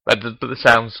 but the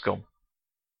sound's gone.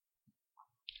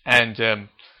 And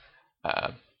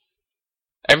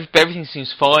everything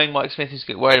seems fine. Mike Smith is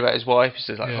getting worried about his wife. He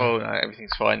says "Oh no,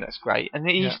 everything's fine. That's great." And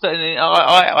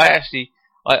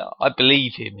I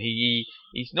believe him.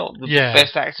 He's not the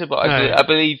best actor, but I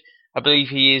believe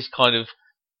he is kind of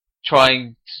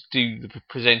trying to do the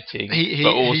presenting,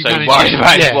 but also worried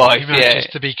about his wife. He manages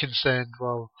to be concerned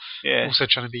while also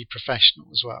trying to be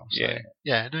professional as well. So,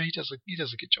 no, he does a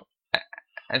good job.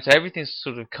 And so everything's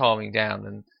sort of calming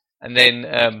down, and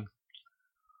then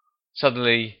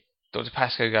suddenly Dr.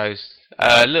 Pascoe goes,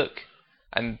 "Look,"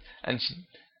 and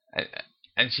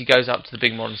she goes up to the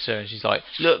big monitor and she's like,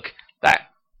 "Look, that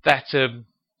it's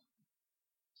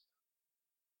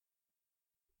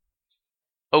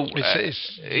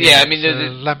I mean the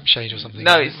lampshade or something.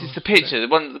 No, it's the picture.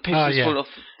 The picture's fallen off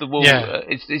the wall.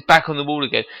 It's back on the wall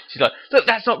again. She's like, "Look,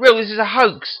 that's not real. This is a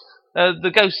hoax.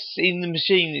 The ghost in the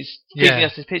machine is giving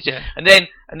us this picture." And then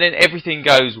everything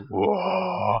goes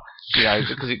whoa,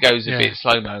 because it goes a bit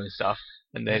slow mo and stuff.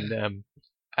 And then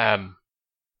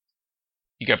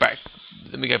you go back.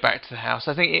 Then we go back to the house.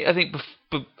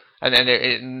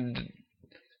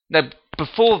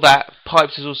 Before that,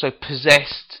 Pipes has also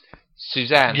possessed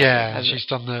Suzanne. Yeah, she's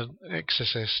done the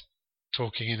Exorcist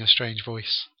talking in a strange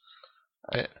voice.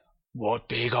 What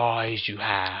big eyes you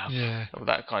have. Yeah. All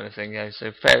that kind of thing.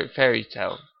 So fairy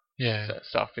tale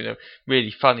stuff,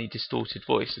 really funny, distorted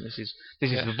voice. And this is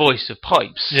the voice of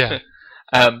Pipes. Yeah.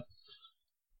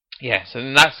 So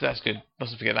then that's good.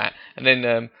 Mustn't forget that. And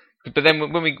then but then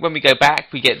when we go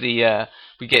back, we get the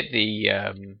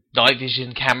night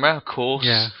vision camera, of course.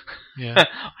 Yeah.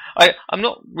 I'm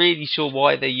not really sure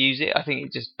why they use it. I think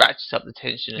it just ratchets up the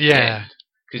tension at the end.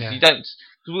 Because you don't.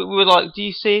 We were like, do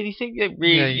you see anything?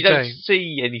 You don't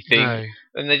see anything. No.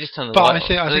 And they just turn the light on.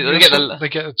 I think they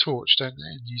get a torch, don't they,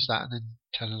 and use that, and then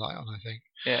turn the light on. I think.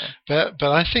 Yeah.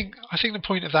 But I think the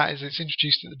point of that is it's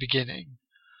introduced at the beginning,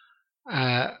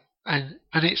 and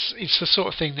it's the sort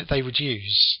of thing that they would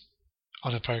use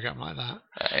on a program like that.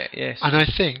 Yes. And I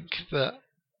think that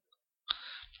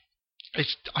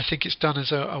I think it's done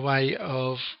as a way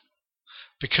of,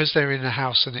 because they're in a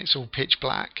house and it's all pitch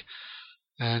black,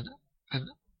 and and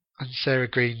Sarah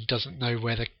Greene doesn't know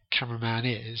where the cameraman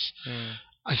is.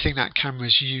 I think that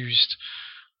camera's used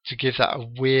to give that a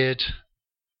weird,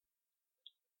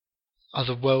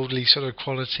 otherworldly sort of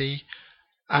quality,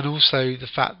 and also the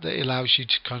fact that it allows you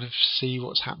to kind of see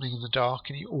what's happening in the dark,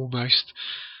 and you almost,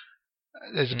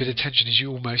 there's a bit of tension as you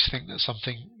almost think that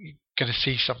you're going to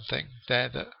see something there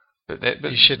that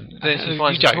you shouldn't. Then she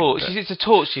finds a torch. It's a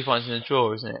torch she finds in the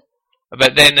drawer, isn't it?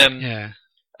 But then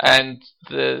and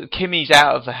Kimmy's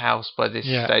out of the house by this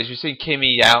stage. We've seen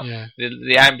Kimmy out. Yeah.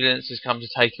 The ambulance has come to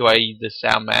take away the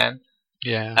sound man.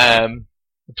 Yeah.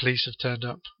 The police have turned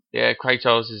up. Yeah,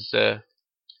 Kratos is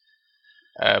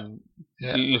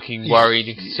looking worried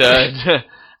and concerned.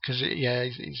 Because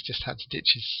he's just had to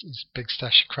ditch his big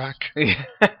stash of crack.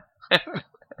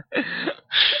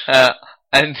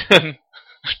 And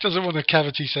doesn't want a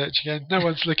cavity search again. No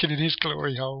one's looking in his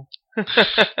glory hole.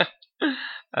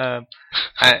 So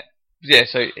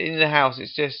in the house,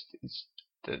 it's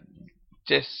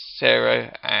just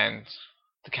Sarah and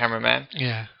the cameraman.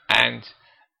 Yeah. And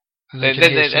then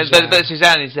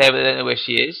Suzanne is there, but they don't know where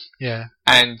she is. Yeah.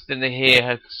 And then they hear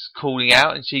her calling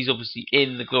out, and she's obviously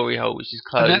in the glory hole, which is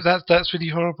closed. And that's really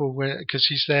horrible, because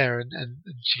she's there, and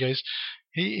she goes,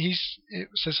 it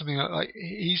says something like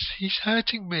he's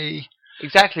hurting me.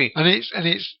 Exactly. And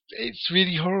it's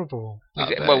really horrible.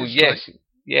 Well, yes.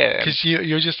 Because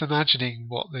you're just imagining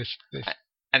what this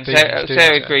and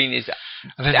Sarah Greene is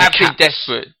absolutely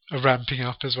desperate. Are ramping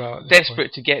up as well.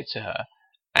 Desperate to get to her,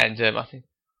 and I think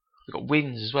we've got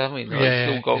winds as well, haven't we?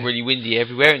 It's all got really windy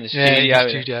everywhere in the studio. Yeah, in the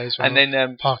studio as well. And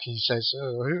then Parky says,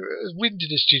 wind in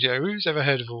the studio. Who's ever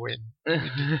heard of a wind?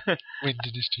 Wind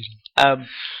in the studio.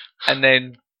 And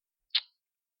then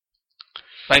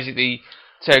basically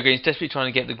Sarah Greene's desperately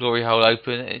trying to get the glory hole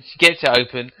open, and she gets it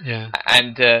open. Yeah.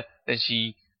 And then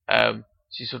she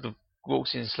sort of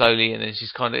walks in slowly, and then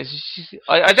she's kind of.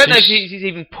 I don't know if she's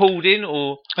even pulled in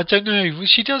or. I don't know.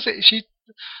 She does it. She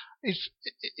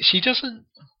doesn't.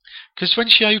 Because when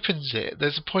she opens it,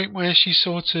 there's a point where she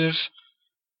sort of,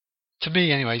 to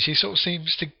me anyway, she sort of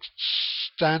seems to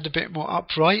stand a bit more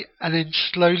upright and then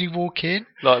slowly walk in.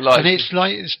 And it's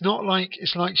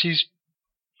like she's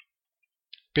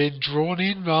been drawn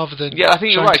in rather than. Yeah, I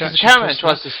think you're right. Because the cameraman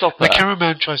tries to stop her. The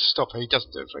cameraman tries to stop her. He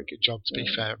doesn't do a very good job, to be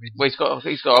fair. I mean, well, he's got a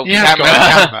camera. Got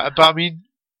a camera, but I mean,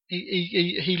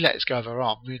 he lets go of her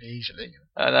arm really easily.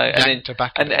 I know, and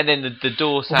then the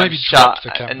door slams shut,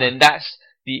 and then that's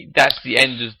the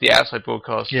end of the outside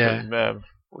broadcast from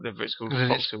whatever it's called,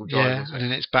 Foxhill Drive. Yeah, and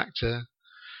then it's back to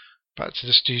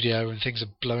the studio, and things are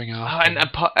blowing up.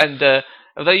 And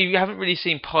although you haven't really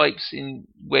seen pipes in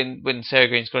when Sarah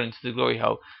Greene's gone into the glory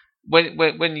hole,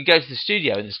 when you go to the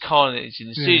studio and there's carnage in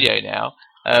the studio now,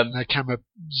 the camera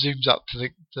zooms up to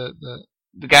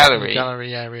the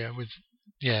gallery area with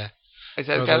Is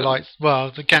that the lights?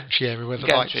 Well, the gantry area where the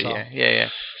lights are. Yeah.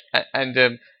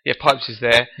 And pipes is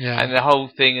there, and the whole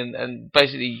thing, and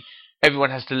basically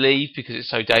everyone has to leave because it's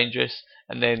so dangerous.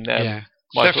 And then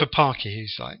except for Parky,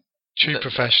 who's like true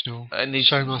professional, and the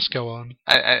show must go on.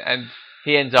 And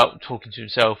he ends up talking to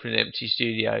himself in an empty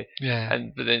studio. Yeah.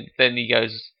 But then he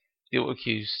goes, the auto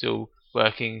cue's still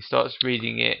working. He starts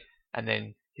reading it, and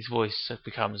then his voice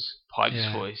becomes Pipe's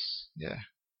voice. Yeah.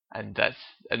 And then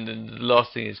the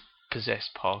last thing is possess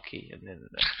Parky, and then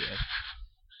that's the end.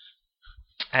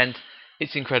 And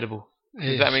it's incredible.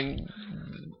 I mean,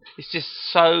 it's just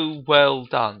so well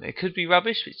done. It could be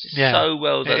rubbish, but it's just so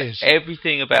well done. It is.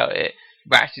 Everything about it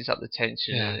ratchets up the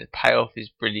tension, and the payoff is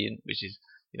brilliant, which is,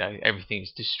 everything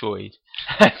is destroyed.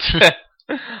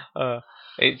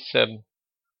 It's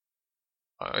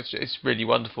really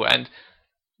wonderful, and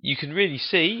you can really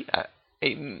see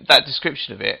that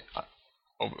description of it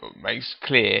makes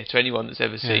clear to anyone that's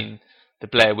ever seen the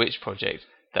Blair Witch Project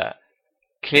that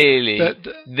clearly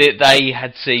they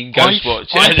had seen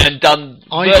Ghostwatch and done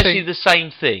virtually the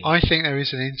same thing. I think there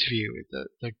is an interview with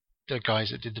the guys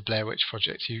that did the Blair Witch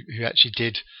Project who actually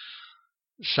did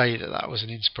say that was an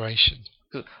inspiration.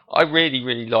 I really,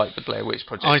 really like the Blair Witch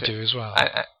Project. I do as well.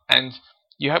 And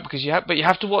you have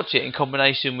to watch it in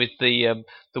combination with the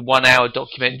 1 hour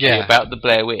documentary about the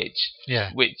Blair Witch,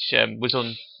 which was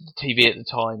on TV at the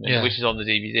time, and which is on the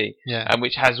DVD, and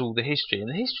which has all the history. And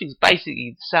the history is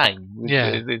basically the same.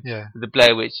 The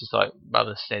Blair Witch is like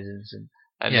Mother Sneddon's,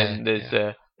 and then there's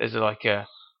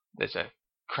a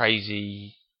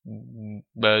crazy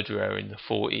murderer in the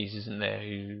 40s, isn't there,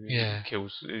 who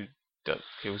kills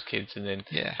kids, and then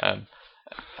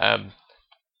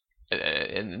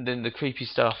and then the creepy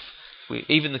stuff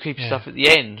even the creepy stuff at the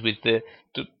end with the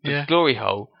glory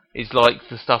hole is like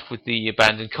the stuff with the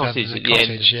abandoned cottage at the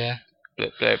end. Yeah.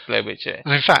 Blair Witch. Yeah.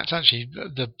 And in fact, actually,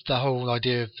 the whole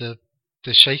idea of the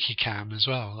shaky cam as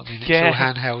well. I mean, it's all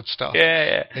handheld stuff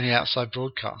in the outside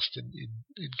broadcast in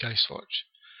Ghostwatch,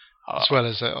 as well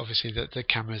as obviously the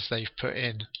cameras they've put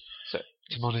in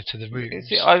to monitor the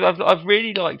rooms. I've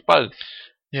really liked both.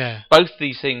 Yeah. Both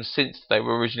these things since they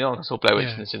were originally on. I saw Blair Witch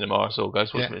in the cinema. I saw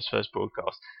Ghostwatch in its first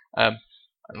broadcast. And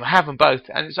I have them both,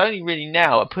 and it's only really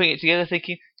now putting it together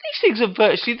thinking these things are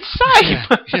virtually the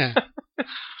same.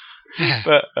 Yeah.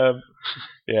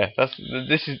 But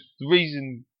this is the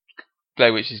reason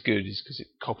Blair Witch is good is because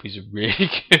copies are really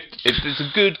good. It's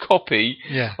a good copy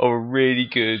of a really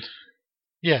good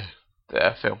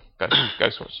film.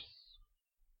 Ghostwatch.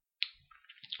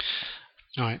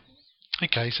 Right.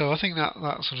 Okay, so I think that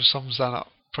sort of sums that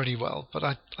up pretty well. But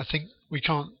I think we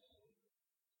can't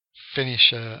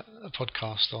finish a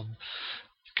podcast on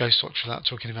Ghostwatch without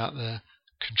talking about the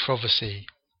controversy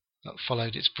that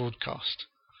followed its broadcast.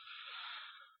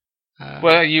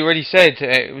 Well, you already said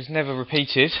it was never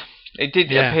repeated. It did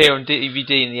appear on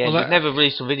DVD in the end. It was never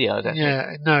released on video, I don't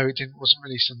think. No, it wasn't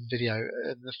released on video.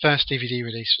 The first DVD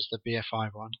release was the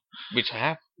BFI one, which I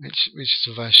have, which is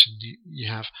the version you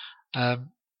have.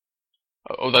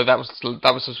 Although that was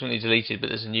subsequently deleted, but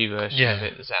there's a new version of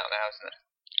it that's out now, isn't it?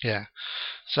 Yeah.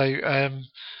 So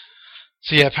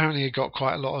apparently it got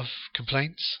quite a lot of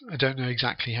complaints. I don't know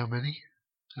exactly how many.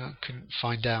 I couldn't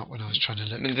find out when I was trying to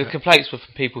look. I mean, the complaints were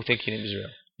from people thinking it was real.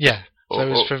 Yeah. So it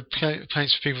was for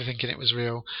complaints for people thinking it was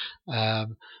real.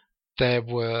 There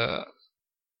were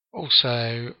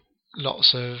also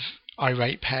lots of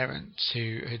irate parents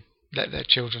who had let their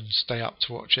children stay up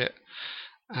to watch it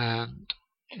and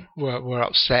were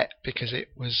upset because it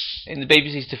was... In the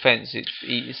BBC's defence, it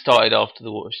started after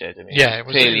the watershed. I mean, it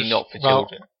was clearly not for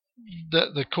children.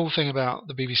 The cool thing about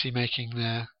the BBC making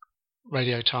their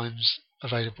radio times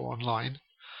available online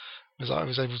was that I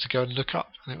was able to go and look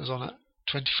up, and it was on at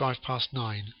 9:25.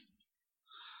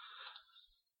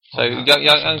 So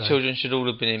young children should all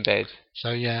have been in bed. So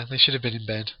they should have been in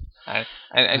bed.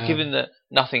 And given that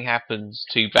nothing happens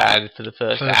too bad for the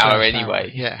first hour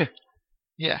anyway.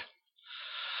 Yeah.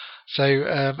 So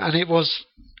and it was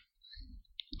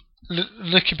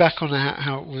looking back on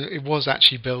how it was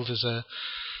actually billed as a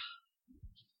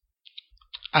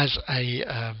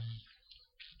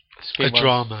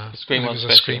drama. Scream One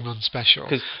special. A Scream One special.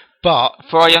 But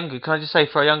can I just say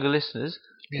for our younger listeners,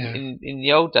 in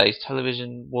the old days,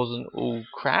 television wasn't all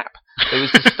crap. There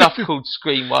was this stuff called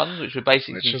Scream One, which were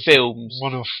basically films,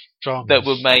 one-off dramas that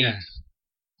were made.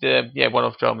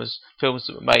 One-off dramas, films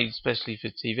that were made especially for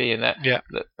TV, and that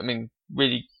I mean,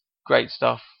 really great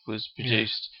stuff was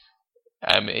produced.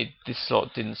 This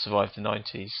lot didn't survive the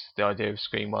 90s. The idea of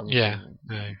Scream One.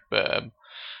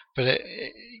 But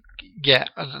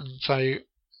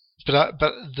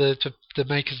the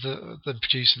makers, the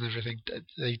producer and everything,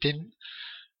 they didn't.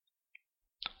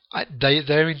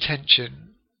 Their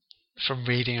intention, from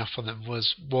reading up on them,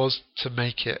 was to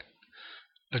make it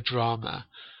a drama,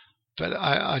 but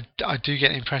I do get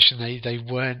the impression they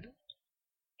weren't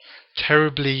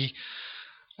terribly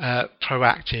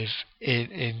proactive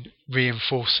in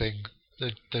reinforcing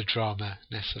the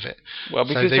drama-ness of it. Well,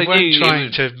 because so they weren't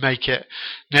trying to make it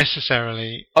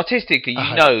necessarily artistically.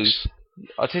 You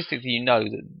know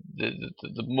that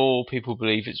the more people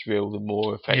believe it's real, the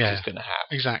more effect it's going to have.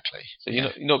 Exactly. So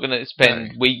you're not going to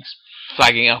spend weeks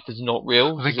flagging up as not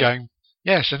real. And then going,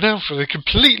 yes, and now for the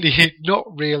completely not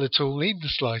real at all in the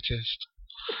slightest.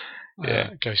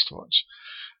 Ghostwatch.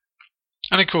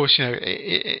 And of course,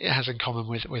 it has in common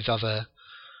with other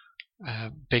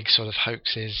big sort of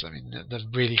hoaxes. I mean, the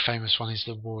really famous one is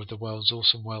the War of the Worlds,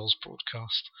 Orson Welles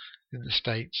broadcast in the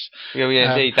States.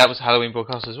 Indeed, that was a Halloween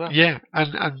broadcast as well. Yeah,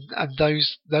 and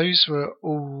those were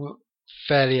all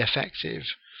fairly effective.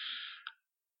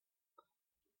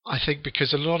 I think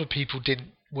because a lot of people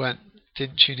didn't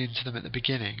tune into them at the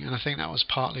beginning, and I think that was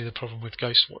partly the problem with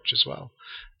Ghostwatch as well.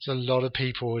 So a lot of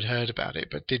people had heard about it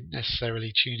but didn't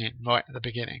necessarily tune in right at the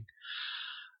beginning.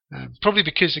 Probably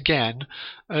because again,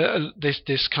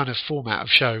 this kind of format of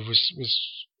show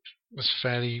was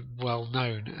fairly well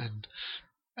known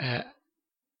and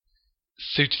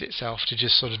suited itself to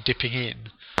just sort of dipping in.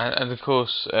 And of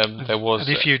course, there was.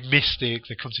 And if you'd missed the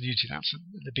continuity announcement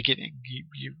at the beginning,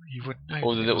 you wouldn't know.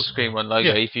 Or the little Scream One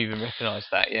logo, if you even recognised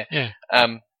that,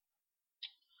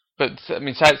 But I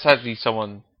mean, sadly,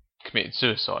 someone committed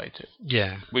suicide.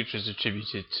 Which was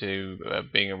attributed to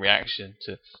being a reaction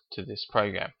to this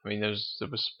program. I mean, there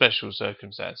were special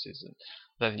circumstances, and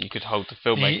I don't think you could hold the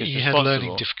filmmakers responsible. He had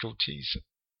learning difficulties.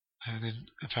 and then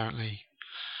apparently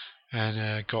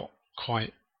got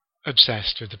quite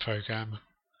obsessed with the program.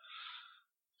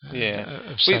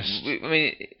 Obsessed. I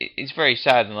mean, it's very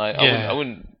sad, and I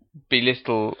wouldn't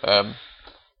belittle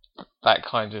that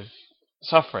kind of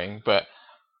suffering, but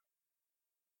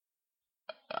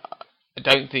I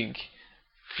don't think.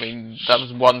 I mean, that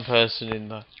was one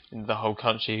person in the whole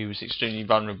country who was extremely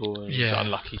vulnerable and was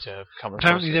unlucky to have come across.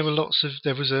 Apparently, there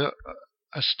was a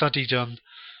study done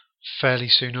fairly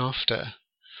soon after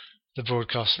the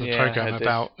broadcast of the program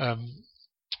about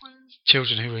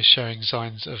children who were showing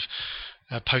signs of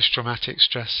post-traumatic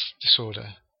stress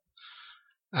disorder,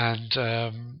 and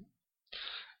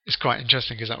it's quite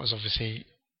interesting because that was obviously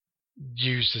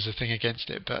used as a thing against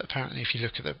it, but apparently if you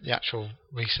look at the actual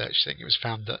research thing, it was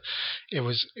found that it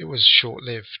was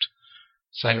short-lived.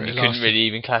 So and you couldn't really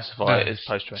even classify it as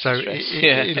post-traumatic stress.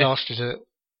 It lasted a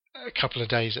couple of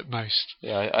days at most,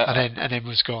 and then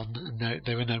was gone, and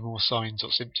there were no more signs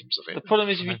or symptoms of it. The problem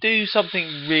is if you do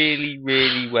something really,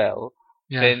 really well,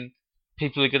 then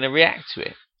people are going to react to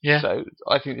it. Yeah. So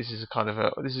I think this is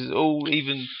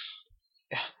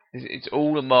it's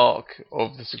all a mark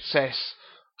of the success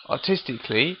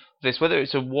artistically. Whether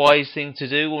it's a wise thing to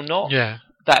do or not,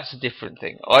 that's a different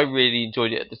thing. I really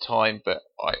enjoyed it at the time, but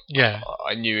I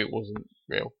knew it wasn't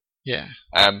real. Yeah.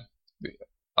 I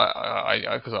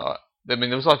mean,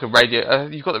 there was like a radio.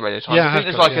 You've got the Radio Times. I think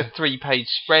there's like a 3-page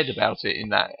spread about it in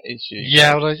that issue.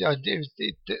 Yeah, well, it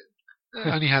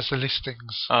only has the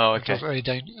listings. Oh, okay. They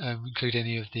don't include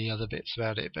any of the other bits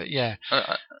about it. But I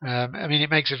mean, it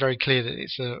makes it very clear that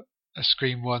it's a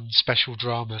Screen One special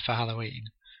drama for Halloween.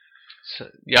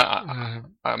 So, I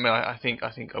mean, I think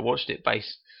I watched it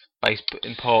based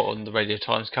in part on the Radio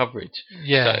Times coverage.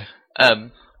 Yeah. So,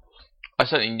 I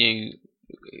certainly knew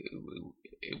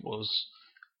it was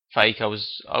fake. I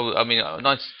mean,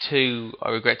 92.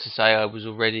 I regret to say I was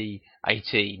already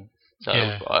 18. So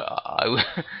I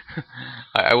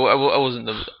wasn't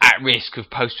at risk of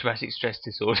post-traumatic stress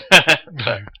disorder.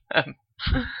 But,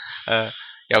 I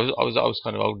was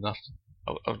kind of old enough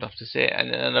to see it,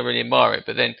 and I really admire it.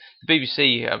 But then the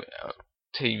BBC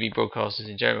TV broadcasters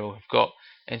in general have got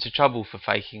into trouble for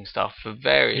faking stuff for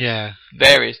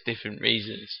various different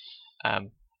reasons.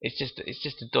 It's just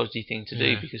a dodgy thing to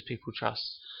do because people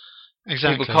trust.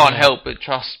 Exactly. People can't help but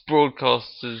trust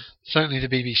broadcasters. Certainly the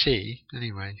BBC,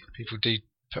 anyway. People do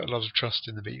put a lot of trust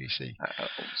in the BBC.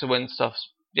 So when stuff's...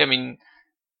 I mean,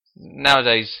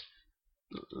 nowadays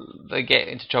they get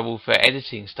into trouble for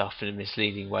editing stuff in a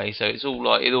misleading way, so it's all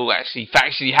like it all actually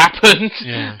factually happened.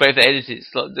 Yeah. But if they edit it,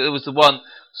 it's like, there was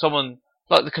someone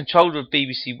like the controller of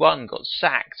BBC One got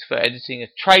sacked for editing a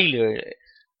trailer.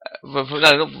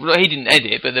 No, he didn't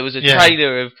edit, but there was a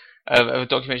trailer of a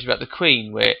documentary about the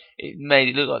Queen where it made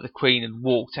it look like the Queen had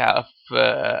walked out of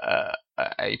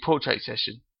a portrait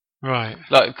session. Right.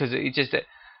 Like, because it just made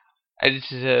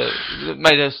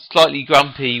her slightly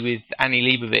grumpy with Annie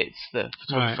Leibovitz, the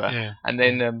photographer, and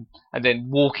then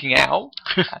walking out.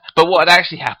 But what had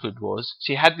actually happened was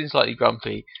she had been slightly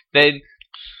grumpy. Then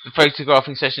the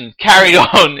photographing session carried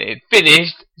on. It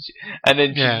finished, and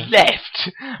then she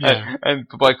left. And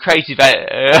by creative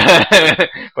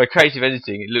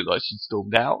editing, it looked like she'd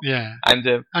stormed out. Yeah. And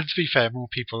to be fair, more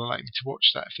people are likely to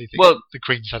watch that if they think the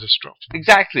Queen's had a strop.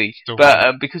 Exactly.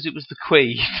 But because it was the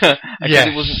Queen, because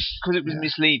it was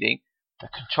misleading, the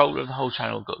controller of the whole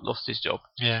channel got lost his job.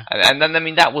 Yeah. And then I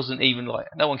mean that wasn't even like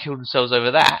no one killed themselves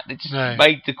over that. It just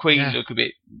made the Queen look a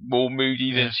bit more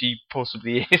moody than she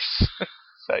possibly is.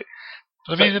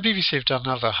 I mean, the BBC have done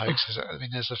other hoaxes. I mean,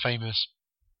 there's the famous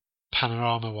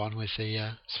Panorama one with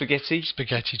the spaghetti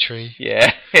tree.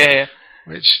 Yeah.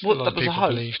 Which a lot of people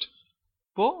believed.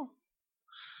 What?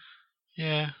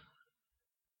 Yeah.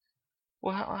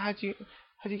 Well, how do you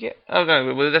get? Oh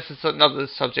no, well that's another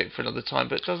subject for another time.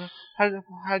 But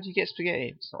how do you get spaghetti?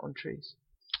 It's not on trees.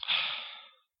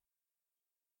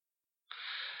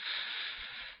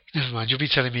 Never mind, you'll be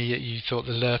telling me that you thought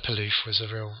the lurpaloof was a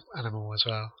real animal as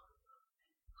well.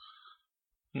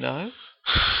 No.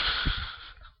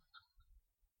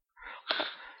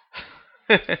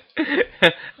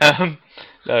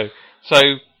 No.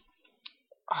 So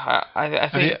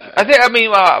I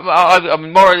mean,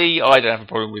 morally, I don't have a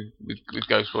problem with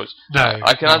Ghostwatch. No,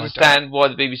 I can understand why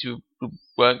the BBC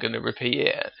weren't going to repeat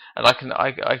it, and I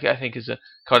think as a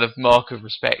kind of mark of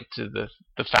respect to the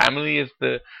family of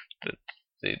the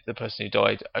person who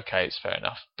died, okay, it's fair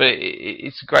enough. But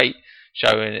it's a great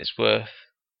show, and it's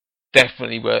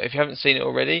definitely worth. If you haven't seen it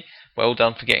already, well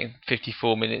done for getting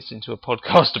 54 minutes into a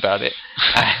podcast about it.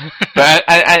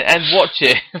 And watch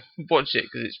it because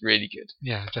it's really good.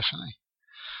 Yeah, definitely.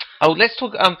 Oh, let's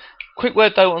talk. Quick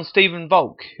word though on Stephen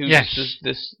Volk, who's Yes.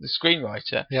 the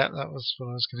screenwriter. Yeah, that was what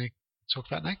I was going to talk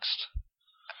about next.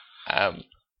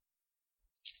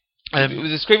 It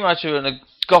was a screenwriter on a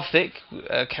gothic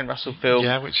Ken Russell film.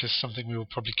 Yeah, which is something we will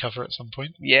probably cover at some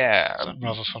point. Yeah, I'm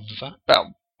rather fond of that.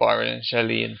 about Byron and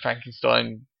Shelley and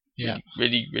Frankenstein. Yeah,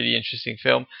 really, really interesting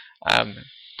film.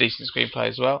 Decent screenplay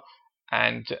as well,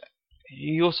 and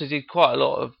he also did quite a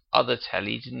lot of other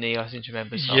telly, didn't he? I seem to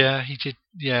remember some. Yeah, he did.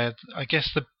 Yeah, I guess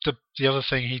the other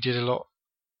thing he did a lot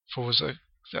for was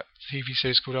that TV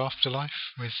series called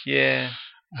Afterlife with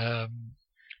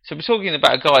So we're talking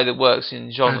about a guy that works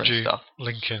in genre Andrew stuff.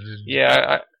 Lincoln. And,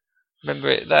 Yeah, I remember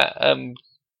it. That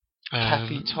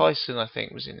Kathy Tyson, I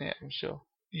think, was in it. I'm sure.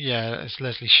 Yeah, it's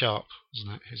Leslie Sharp,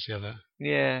 wasn't it? Who's the other?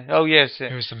 Yeah. Oh yes.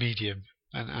 Who was the medium,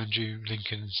 and Andrew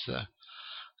Lincoln's the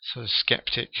sort of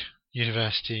skeptic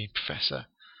university professor.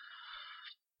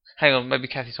 Hang on, maybe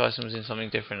Kathy Tyson was in something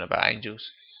different about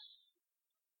angels.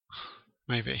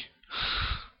 Maybe.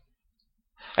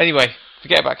 Anyway,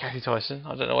 forget about Kathy Tyson.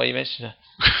 I don't know why you mentioned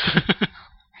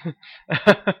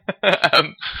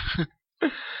her.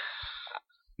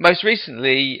 Most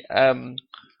recently,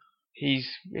 he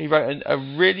wrote a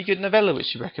really good novella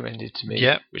which he recommended to me.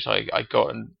 Yep. Which I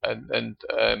got and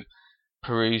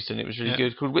perused, and it was really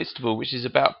good. Called Whitstable, which is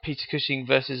about Peter Cushing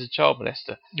versus a child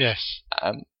molester. Yes.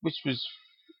 Which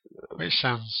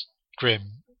sounds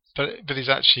grim, but is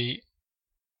actually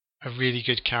a really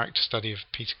good character study of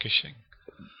Peter Cushing.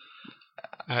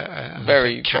 And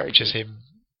very I think captures very him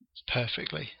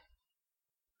perfectly.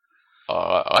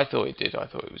 I thought it did. I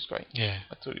thought it was great. Yeah,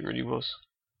 I thought it really was.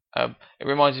 It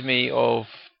reminded me of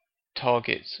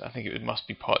Targets. I think it must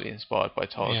be partly inspired by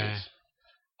Targets.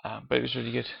 Yeah. But it was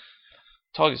really good.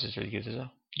 Targets is really good as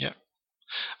well. Yeah.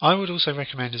 I would also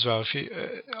recommend as well, if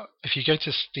you go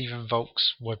to Stephen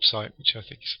Volk's website, which I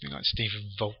think is something like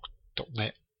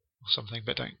stephenvolk.net or something,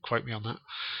 but don't quote me on that.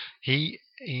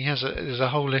 There's a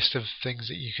whole list of things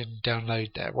that you can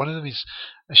download there. One of them is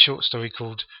a short story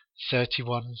called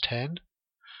 3110,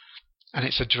 and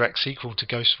it's a direct sequel to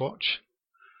Ghostwatch,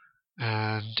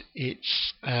 and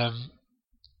it's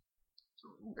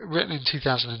written in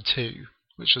 2002,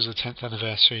 which was the 10th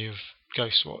anniversary of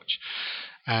Ghostwatch,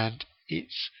 and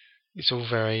it's all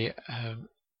very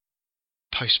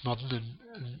postmodern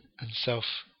and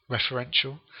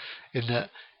self-referential, in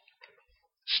that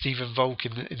Stephen Volk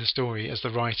in the story, as the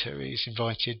writer, is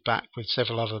invited back with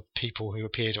several other people who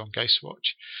appeared on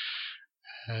Ghostwatch,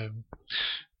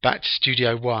 back to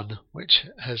Studio One, which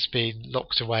has been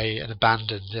locked away and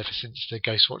abandoned ever since the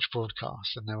Ghostwatch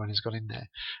broadcast, and no one has gone in there,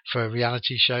 for a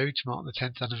reality show to mark the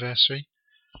 10th anniversary.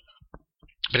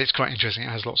 But it's quite interesting. It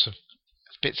has lots of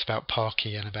bits about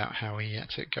Parky and about how he had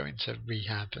to go into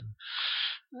rehab and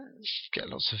get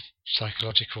lots of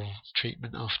psychological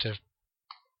treatment after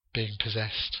being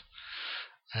possessed,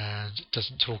 and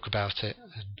doesn't talk about it.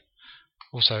 And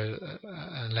also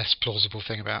a less plausible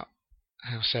thing about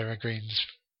how Sarah Greene's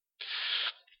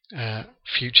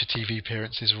future TV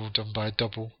appearances are all done by a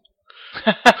double.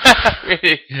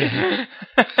 Really? Yeah.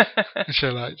 Which I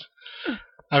liked.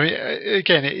 I mean,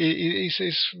 again,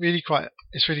 it's really quite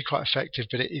effective,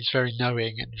 but it is very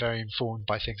knowing and very informed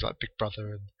by things like Big Brother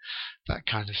and that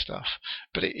kind of stuff.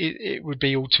 But it would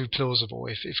be all too plausible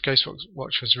if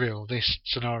Ghostwatch was real. This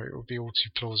scenario would be all too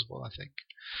plausible, I think.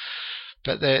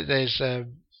 But there's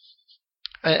and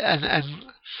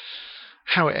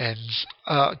how it ends.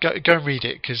 Go and read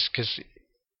it, because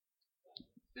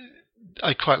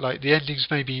I quite like the endings.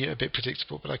 Maybe a bit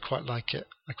predictable, but I quite like it.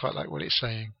 I quite like what it's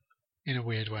saying, in a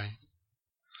weird way.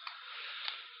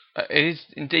 It is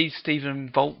indeed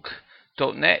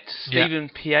stephenvolk.net. Stephen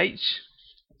PH.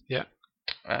 Yeah.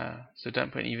 So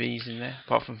don't put any V's in there,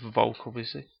 apart from for Volk,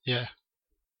 obviously. Yeah.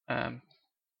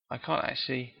 I can't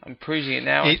actually. I'm perusing it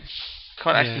now. I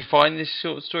can't actually find this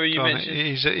short story you mentioned. It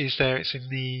is there. It's in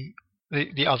the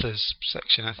others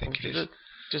section, I think it is.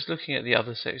 Just looking at the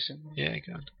other section. Yeah,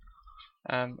 go on.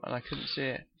 And I couldn't see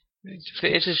it.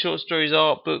 It's a short stories,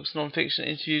 art, books, non-fiction,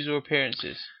 interviews or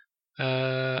appearances.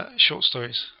 Short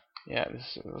stories. Yeah,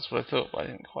 that's what I thought, but I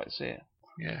didn't quite see it.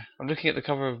 Yeah. I'm looking at the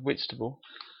cover of Whitstable.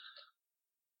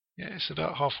 Yeah, it's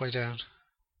about halfway down.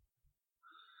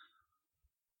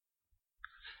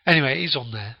 Anyway, it is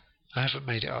on there. I haven't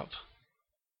made it up.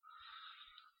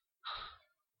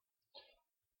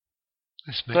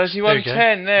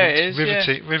 3110, there it is.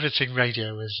 Riveting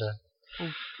radio is.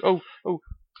 Oh.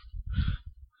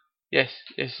 Yes,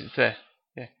 it's there.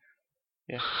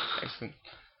 Yeah, excellent.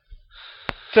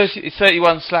 It's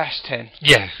 31/10.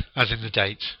 Yeah, as in the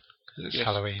date. It's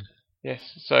Halloween. Yes,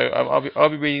 so I'll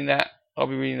be reading that I'll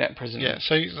be reading that presently. Yeah,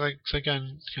 so go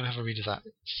and have a read of that.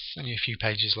 It's only a few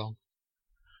pages long.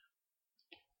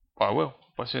 I will,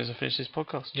 as soon as I finish this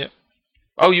podcast. Yep.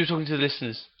 Oh, you were talking to the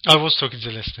listeners. I was talking to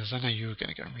the listeners. I know you were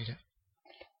going to go and read it.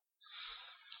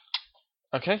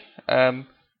 Okay. Do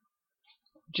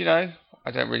you know,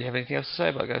 I don't really have anything else to say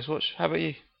about Ghostwatch. How about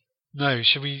you? No,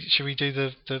 should we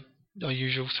do our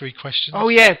usual 3 questions? Oh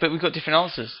yeah, but we've got different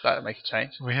answers. That'll make a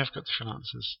change. We have got different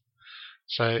answers.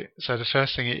 So the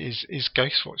first thing is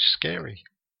Ghostwatch scary?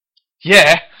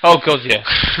 Yeah. Oh god, yeah.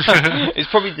 It's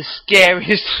probably the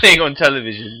scariest thing on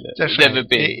television that's ever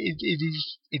been.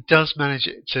 It does manage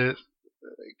to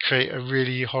create a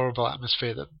really horrible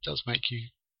atmosphere that does make you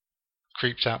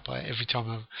creeped out by it every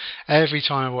time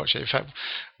I watch it. In fact,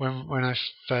 when I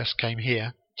first came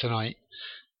here tonight,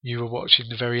 you were watching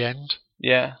the very end.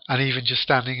 Yeah. And even just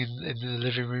standing in the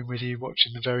living room with you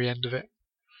watching the very end of it,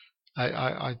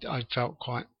 I felt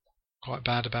quite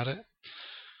bad about it.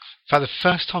 In fact, the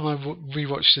first time I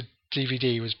rewatched the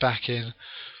DVD was back in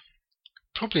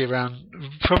probably around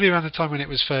the time when it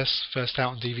was first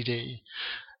out on DVD.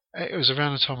 It was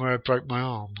around the time where I broke my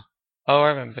arm. Oh, I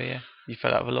remember. Yeah, you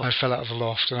fell out of a loft. I fell out of a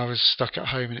loft, and I was stuck at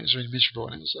home, and it was really miserable.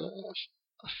 And it was,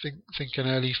 I think, an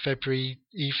early February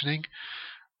evening,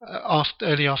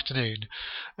 early afternoon,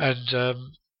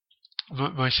 and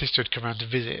my sister had come round to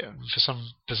visit, and for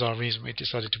some bizarre reason, we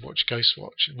decided to watch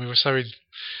Ghostwatch, and we were so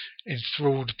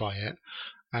enthralled by it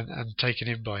and taken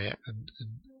in by it,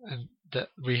 and that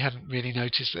we hadn't really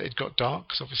noticed that it got dark,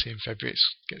 because obviously in February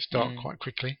it gets dark quite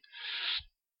quickly,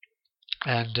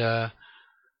 and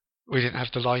we didn't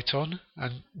have the light on,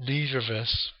 and neither of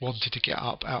us wanted to get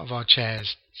up out of our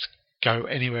chairs to go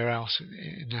anywhere else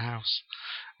in the house,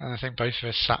 and I think both of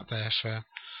us sat there for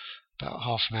about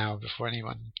half an hour before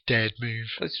anyone dared move.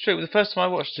 That's true. The first time I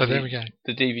watched the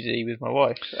DVD with my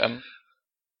wife,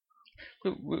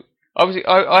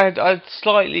 I had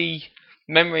slightly.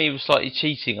 Memory was slightly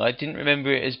cheating. I didn't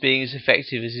remember it as being as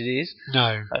effective as it is.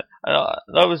 No. And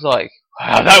I was like,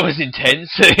 wow, that was intense.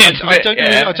 I don't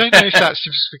know if that's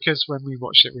just because when we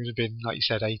watched it we would have been, like you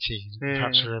said, 18.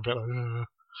 Perhaps we were a bit like,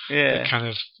 yeah, kind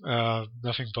of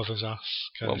nothing bothers us.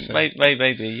 Well,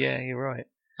 maybe, yeah, you're right.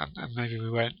 And maybe we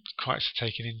weren't quite so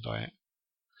taken in by it.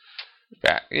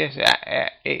 But yes,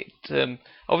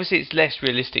 obviously it's less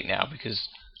realistic now because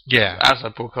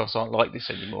outside broadcasts aren't like this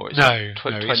anymore. It's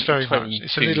it's very much.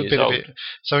 It's a little bit old. Of it.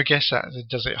 So I guess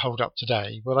does it hold up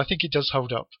today? Well, I think it does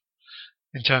hold up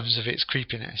in terms of its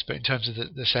creepiness, but in terms of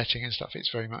the setting and stuff, it's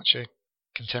very much a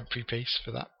contemporary piece for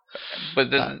that.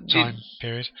 But that time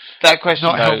period. That question,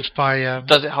 not helped by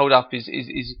does it hold up?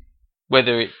 Is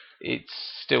whether it's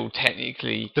still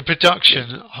technically the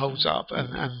production holds up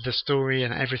and the story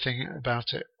and everything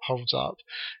about it holds up.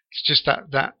 It's just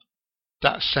that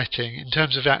setting in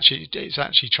terms of it's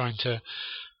actually trying to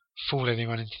fool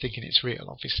anyone into thinking it's real.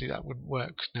 Obviously, that wouldn't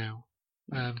work now.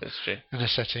 That's true. And the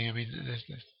setting, I mean,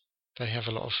 they have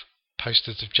a lot of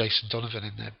posters of Jason Donovan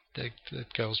in their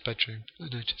girl's bedroom.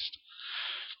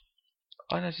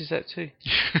 I noticed that too.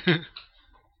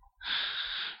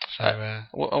 So,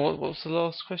 what's the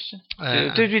last question?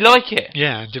 Did we like it?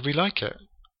 Yeah, did we like it?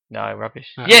 No,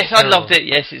 rubbish. No, yes, I loved it.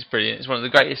 Yes, it's brilliant. It's one of the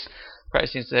greatest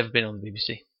things that's ever been on the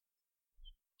BBC.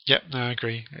 Yep, no, I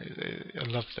agree. I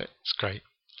loved it. It's great.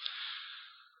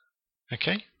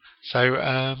 Okay, so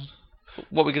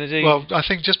what are we going to do? Well, I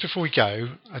think just before we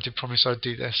go, I did promise I'd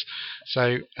do this.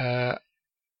 So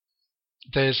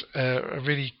there's a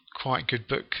really quite good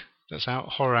book that's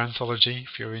out, horror anthology,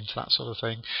 if you're into that sort of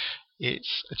thing.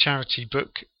 It's a charity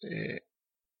book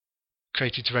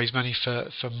created to raise money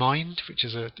for Mind, which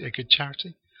is a good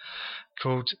charity,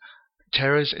 called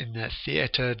Terrors in the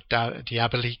Theatre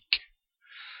Diabolique.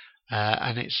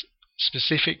 And it's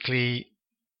specifically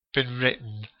been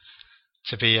written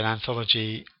to be an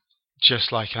anthology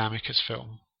just like an Amicus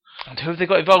film. And who have they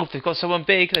got involved? They've got someone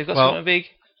big.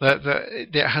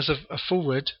 It has a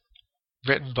foreword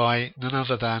written by none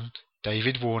other than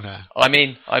David Warner. I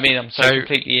mean, I'm so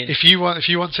completely in. If you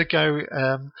want to go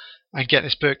and get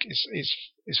this book,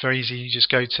 it's very easy. You just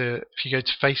go to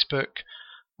Facebook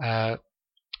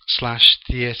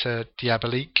 /Theatre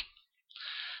Diabolique,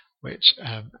 which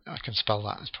I can spell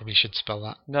that. I probably should spell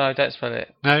that. No, don't spell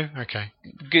it. No, okay.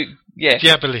 Good, yeah.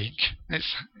 Diabolique.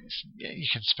 You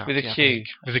can spell with a Q.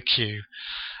 With a Q.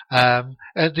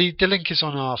 The link is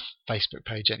on our Facebook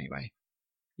page anyway.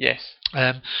 Yes.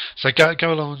 So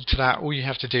go along to that. All you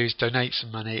have to do is donate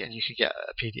some money, and you can get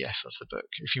a PDF of the book.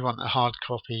 If you want a hard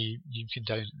copy, you can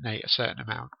donate a certain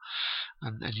amount,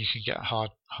 and you can get a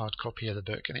hard copy of the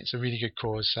book. And it's a really good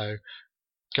cause. So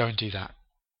go and do that.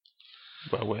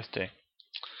 Well worth doing.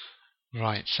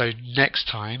 Right. So next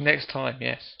time. Next time,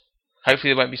 yes.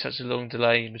 Hopefully there won't be such a long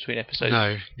delay in between episodes.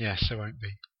 No. Yes, there won't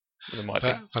be. Well, there might be.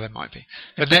 Well, there might be.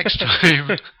 But next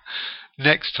time,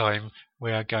 next time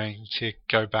we are going to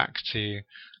go back to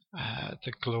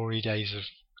the glory days of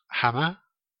Hammer,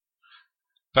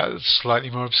 but slightly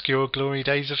more obscure glory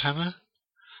days of Hammer,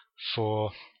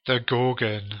 for the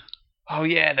Gorgon. Oh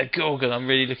yeah, the Gorgon. I'm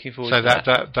really looking forward to that.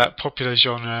 that. That popular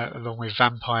genre, along with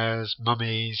vampires,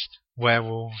 mummies,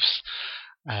 werewolves,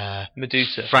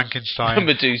 Medusa, Frankenstein,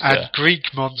 Medusa, and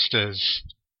Greek monsters.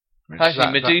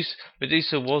 Actually,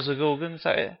 Medusa was a Gorgon. Is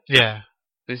that it? Yeah.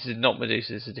 This is not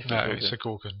Medusa. It's a different. No, Gorgon. it's a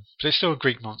Gorgon, but it's still a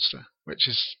Greek monster, which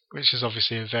is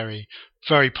obviously a very,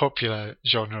 very popular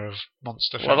genre of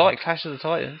monster film. Well, I like Clash of the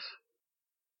Titans.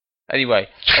 Anyway,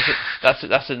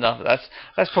 that's enough.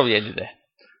 That's probably ended there.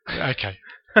 Okay.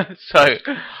 So,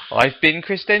 I've been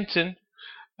Chris Denton.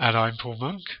 And I'm Paul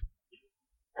Monk.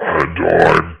 And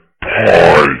I'm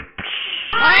Pie.